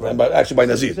Korban, and actually by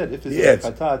Nazir. If it's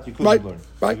Khatat, you couldn't learn.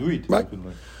 Right, Agreed. right.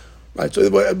 Right. So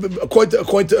according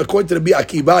to Rabbi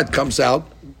Akiva, it comes out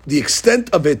the extent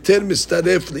of Heter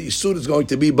Mistaref Le'isur is going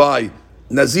to be by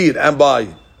Nazir and by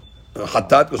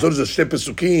Khatat, because those are Shte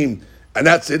Pesukim, and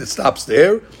that's it. It stops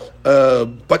there.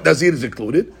 But Nazir is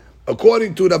included.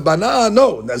 According to Rabbanan,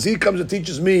 no. Nazir comes and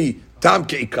teaches me Tam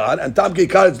Ke'ikar, and Tam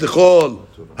Ke'ikar is L'chol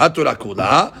HaTorah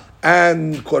Kula,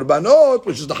 and Korbanot,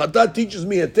 which is the Khatat, teaches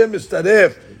me Heter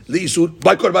Mistaref Le'isur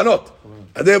by Korbanot.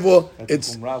 And therefore,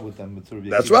 it's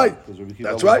that's right.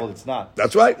 That's right. It's not.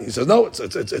 That's right. He says no. It's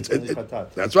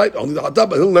that's right. Only the Khatat,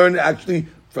 but he'll learn actually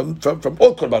from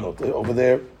all Korbanot over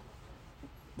there.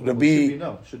 Should be.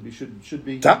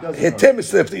 Heter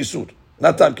Mistaref Le'isur.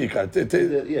 Not Tam Kikar.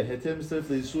 Yeah, Heter Mistaref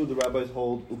Le'isur, the rabbis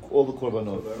hold all the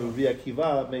Korbanot. For Rabbi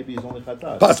Akiva, maybe it's only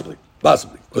Khatat. Possibly.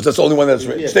 Because that's the only one that's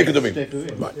written. Shtei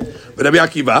Kedumim. Right. But Rabbi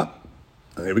Akiva,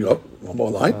 and here we go, one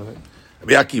more line.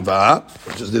 Rabbi Akiva,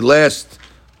 which is the last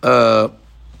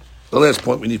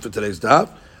point we need for today's daf,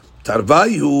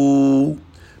 Tarvayu,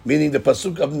 meaning the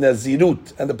pasuk of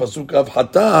Nazirut and the pasuk of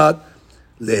Hatat,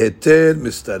 Leheter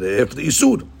Mistaref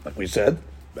Le'isur. Like we said,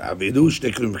 Ba'avidu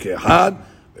Shtei Kedumim Ke'ehad,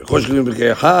 V'kosh Kedumim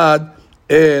Ke'ehad,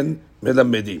 and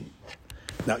Melamedim.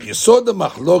 Now, יסוד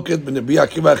המחלוקת בין רבי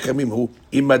עקיבא וחכמים הוא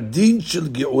אם הדין של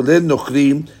גאולי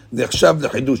נוכרים נחשב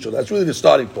לחידוש. That's really the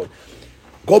starting point.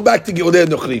 Go back to גאולי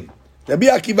נוכרים. Rabbi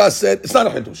Akiva said, it's not a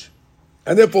chidush.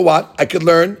 And therefore what? I could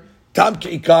learn Tam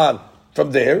Ke'ikar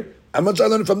from there. And once I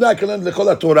learn from there, I can learn L'chol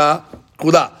HaTorah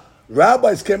Kula.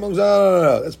 Rabbis came along and said,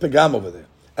 no, that's Pegam over there.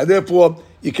 And therefore,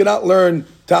 you cannot learn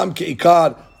Tam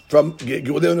Ke'ikar from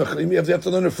Ge'olei Nochrim. You have to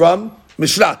learn it from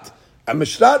Mishrat. And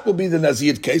Mishrat will be the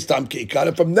Nazir case, Tam Ke'ikar.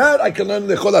 And from that, I can learn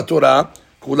L'chol HaTorah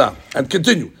Kula. And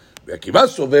continue. Akiva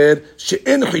sover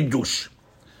she'en chidush.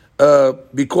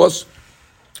 Because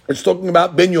it's talking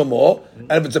about Ben Yomo,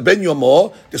 and if it's a Ben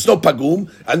Yomo, there's no pagum,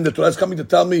 and the Torah is coming to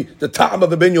tell me the ta'am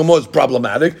of a Ben Yomo is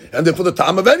problematic, and therefore the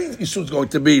ta'am of any issue is going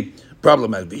to be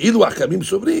problematic. Because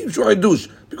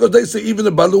they say even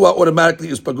the balua automatically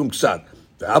is pagum ksad.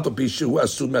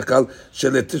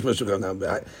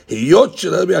 היות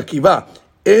של רבי עקיבא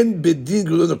אין בדין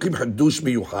גאולי נוכרים חידוש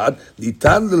מיוחד,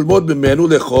 ניתן ללמוד ממנו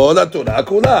לכל התורה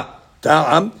כולה.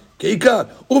 טעם כעיקר,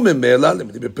 וממילא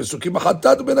למדים בפסוקים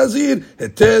החטאת ובנזיר,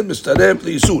 היתר מסתרף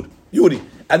לאיסור. Yuri.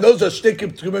 And those are שתי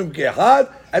כתובים כאחד,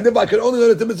 and if I can only learn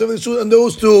היתר מסתרף לאיסור, and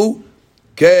those two,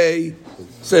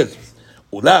 says.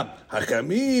 אולם,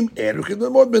 החכמים אין הולכים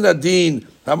ללמוד מן הדין,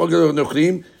 המגאולי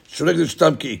נוכרים, שורק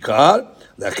לשתם כעיקר,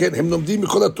 לכן הם לומדים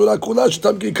מכל התורה כולה,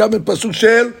 שתם כעיקר מן פסוק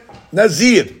של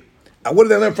נזיר. And what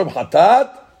did they learn from חטאת?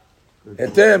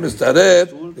 היתר מסתרף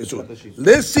לאיסור.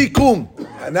 לסיכום,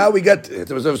 and now we get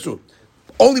היתר מסתרף לאיסור.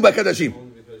 Only בקדשים.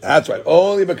 That's right,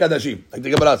 only בקדשים. like the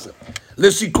Gemara said.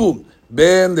 לסיכום,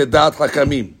 בין לדעת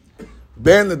חכמים,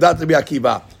 בין לדעת רבי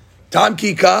עקיבא, טעם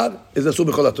כעיקר is אסור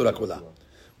בכל התורה כולה.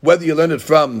 Whether you learn it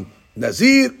from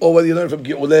Nazir or whether you learn it from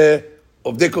Ge'oleh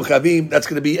of Dekochavim, that's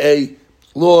going to be a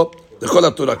law לכל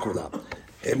התורה כולה.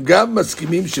 הם גם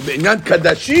מסכימים שבעניין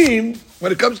קדשים,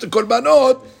 when it comes to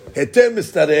קורבנות, היתר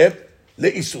מסתרף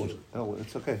לאיסור. No,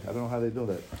 it's okay. I don't know how they do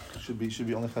that. It should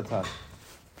be only Khatat.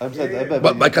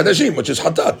 But by קדשים, which is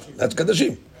Hatat, that's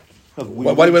קדשים.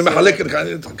 Why do you מחלק it?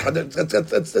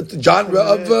 That's the genre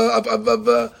of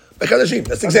קדשים.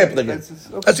 That's the example again.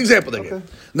 That's the example again.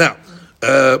 Now,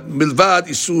 מלבד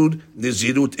איסור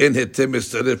נזירות אין היתר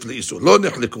מסתרף לאיסור. לא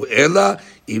נחלקו אלא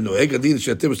אם נוהג הדין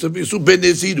שהיתר מסתרף לאיסור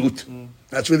בנזירות.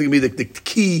 That's really going to be the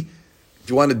key. If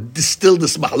you want to distill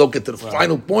this mahloket to the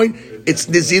final point, it's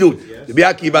nizirut. The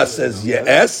Rabbi Akiva says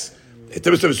yes.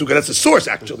 That's the source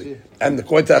actually. And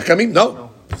according to Achamim,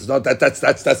 no. It's not that's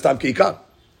Tam Ke'ikar.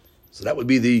 So that would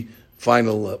be the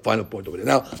final point over there.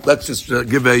 Now let's just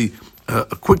give a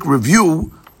quick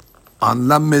review on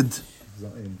Lamed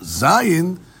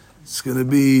Zayin. It's going to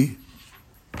be.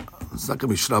 It's not going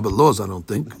to be Shrabbat Laws, I don't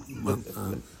think. But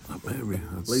maybe.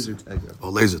 Laser tag. Oh,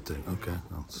 laser tag. Okay.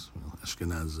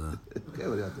 Ashkenaz. Okay,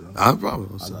 what do you have to know? No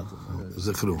problem.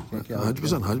 Zichru.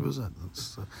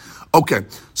 100%. Okay,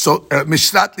 so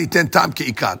Mishrat Liten Tam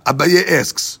Ke'ikar. Abaye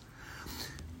asks,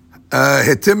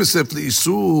 Hetimisef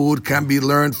L'Isur can be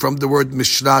learned from the word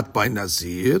Mishrat by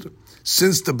Nazir,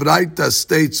 since the Braita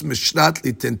states Mishrat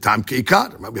Liten Tam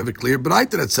Ke'ikar. We have a clear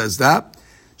Braita that says that.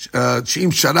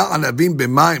 She'im Shara Anavim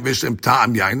B'mayim V'shem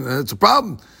Ta'am Yain. It's a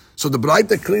problem. So the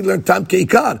Braita clearly learned Tam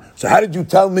Ke'ikar. So how did you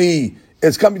tell me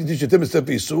it's coming to teach Hetimisef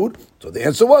L'Isur? So the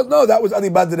answer was, no, that was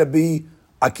Adibad Rabbi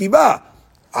Akiva.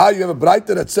 You have a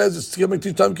Braita that says it's coming to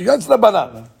teach Tam Ke'ikar. It's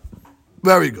Rabbanan.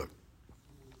 Very good.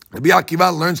 Rabbi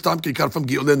Akiva learns Tam Ke'ikar from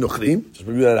Giulei Nuchrim. Just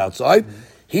review that outside.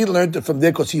 He learned it from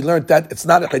there because he learned that it's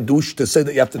not a Hadush to say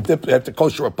that you have to dip, you have to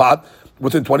kosher a pot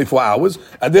within 24 hours.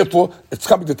 And therefore, it's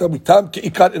coming to tell me Tam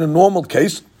Ke'ikar in a normal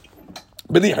case.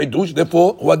 B'li Hadush,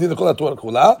 therefore, Huadin Kol HaTorah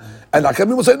Kula. And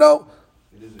Akamim will say, no,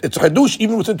 it's a Hadush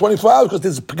even within 24 hours because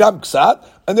there's a Pagam Ksat.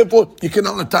 And therefore, you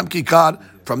cannot learn Tam Ke'ikar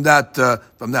from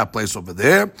that place over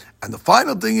there. And the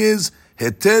final thing is,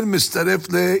 Heter mistaref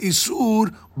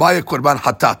le'isur by a korban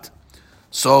hatat.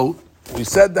 So we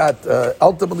said that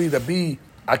ultimately Rabbi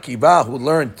Akiva, who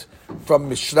learned from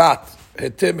Mishrat,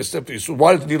 Heter mistaref le'isur,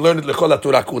 why didn't he learn it lechol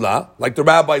haTorah kula? Like the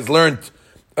rabbis learned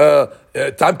Tam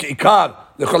Ke'ikar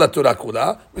lechol haTorah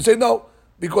kula. We say no,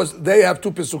 because they have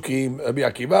two pesukim. Rabbi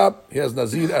Akiva, he has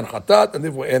Nazir and Hatat, and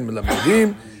therefore en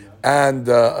melamedim. And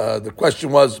the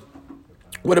question was,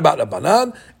 what about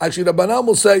Rabbanan? Actually, Rabbanan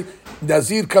will say,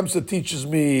 Nazir comes to teaches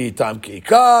me Tam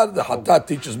Ke'ikar, the Hatat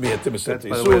teaches me Hetimisef L'Isur.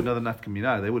 By the way, another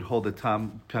nafkamina. They would hold that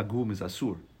Tam Pagum is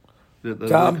Asur.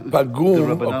 Tam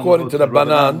Pagum, according to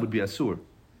Rabbanan, would be Asur.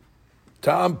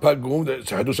 Tam Pagum,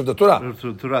 it's a Hadush of the Torah.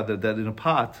 Torah, that in a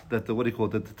pot, that the, what do you call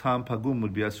it, that the Tam Pagum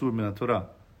would be Asur min Torah.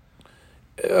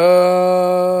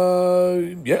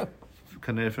 Yeah.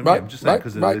 Right, I'm just saying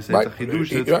because they say it's a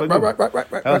chidush. It's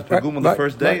pagum on the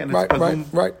first day, and it's pagum.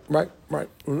 Right.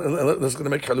 That's going to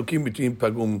make halukim between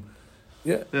pagum.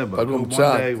 Yeah, pagum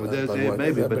tzad.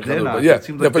 Maybe, but they're not. Yeah, it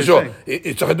seems like for sure.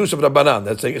 It's a hadush of Rabbanan.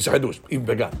 That's saying it's a hadush, even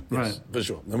pagam. Yes, right, for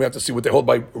sure. Then we have to see what they hold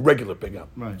by regular pagam.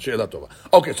 Right.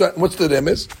 Okay, so what's the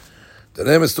remes? The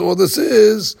remes to all this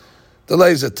is the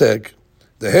laser tag.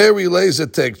 The hairy laser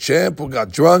tag champ who got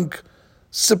drunk,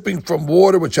 sipping from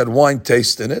water which had wine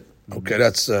taste in it. Okay,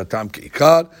 that's Tam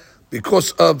Ke'ikar.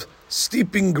 Because of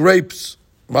steeping grapes,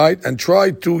 right? And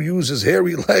tried to use his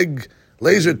hairy leg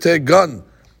laser tag gun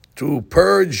to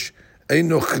purge a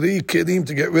nochri kelim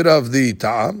to get rid of the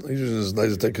ta'am. He uses his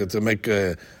laser tag to make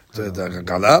the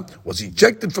gala. Was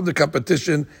ejected from the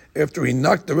competition after he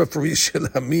knocked the referee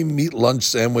Shilamim meat lunch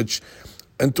sandwich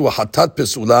into a hatat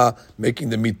pesula, making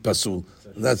the meat pasul.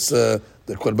 And that's the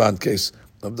Korban case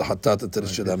of the Hatat at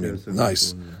Shilamim.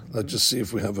 Nice. Let's just see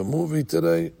if we have a movie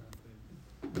today.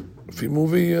 If we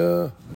movie.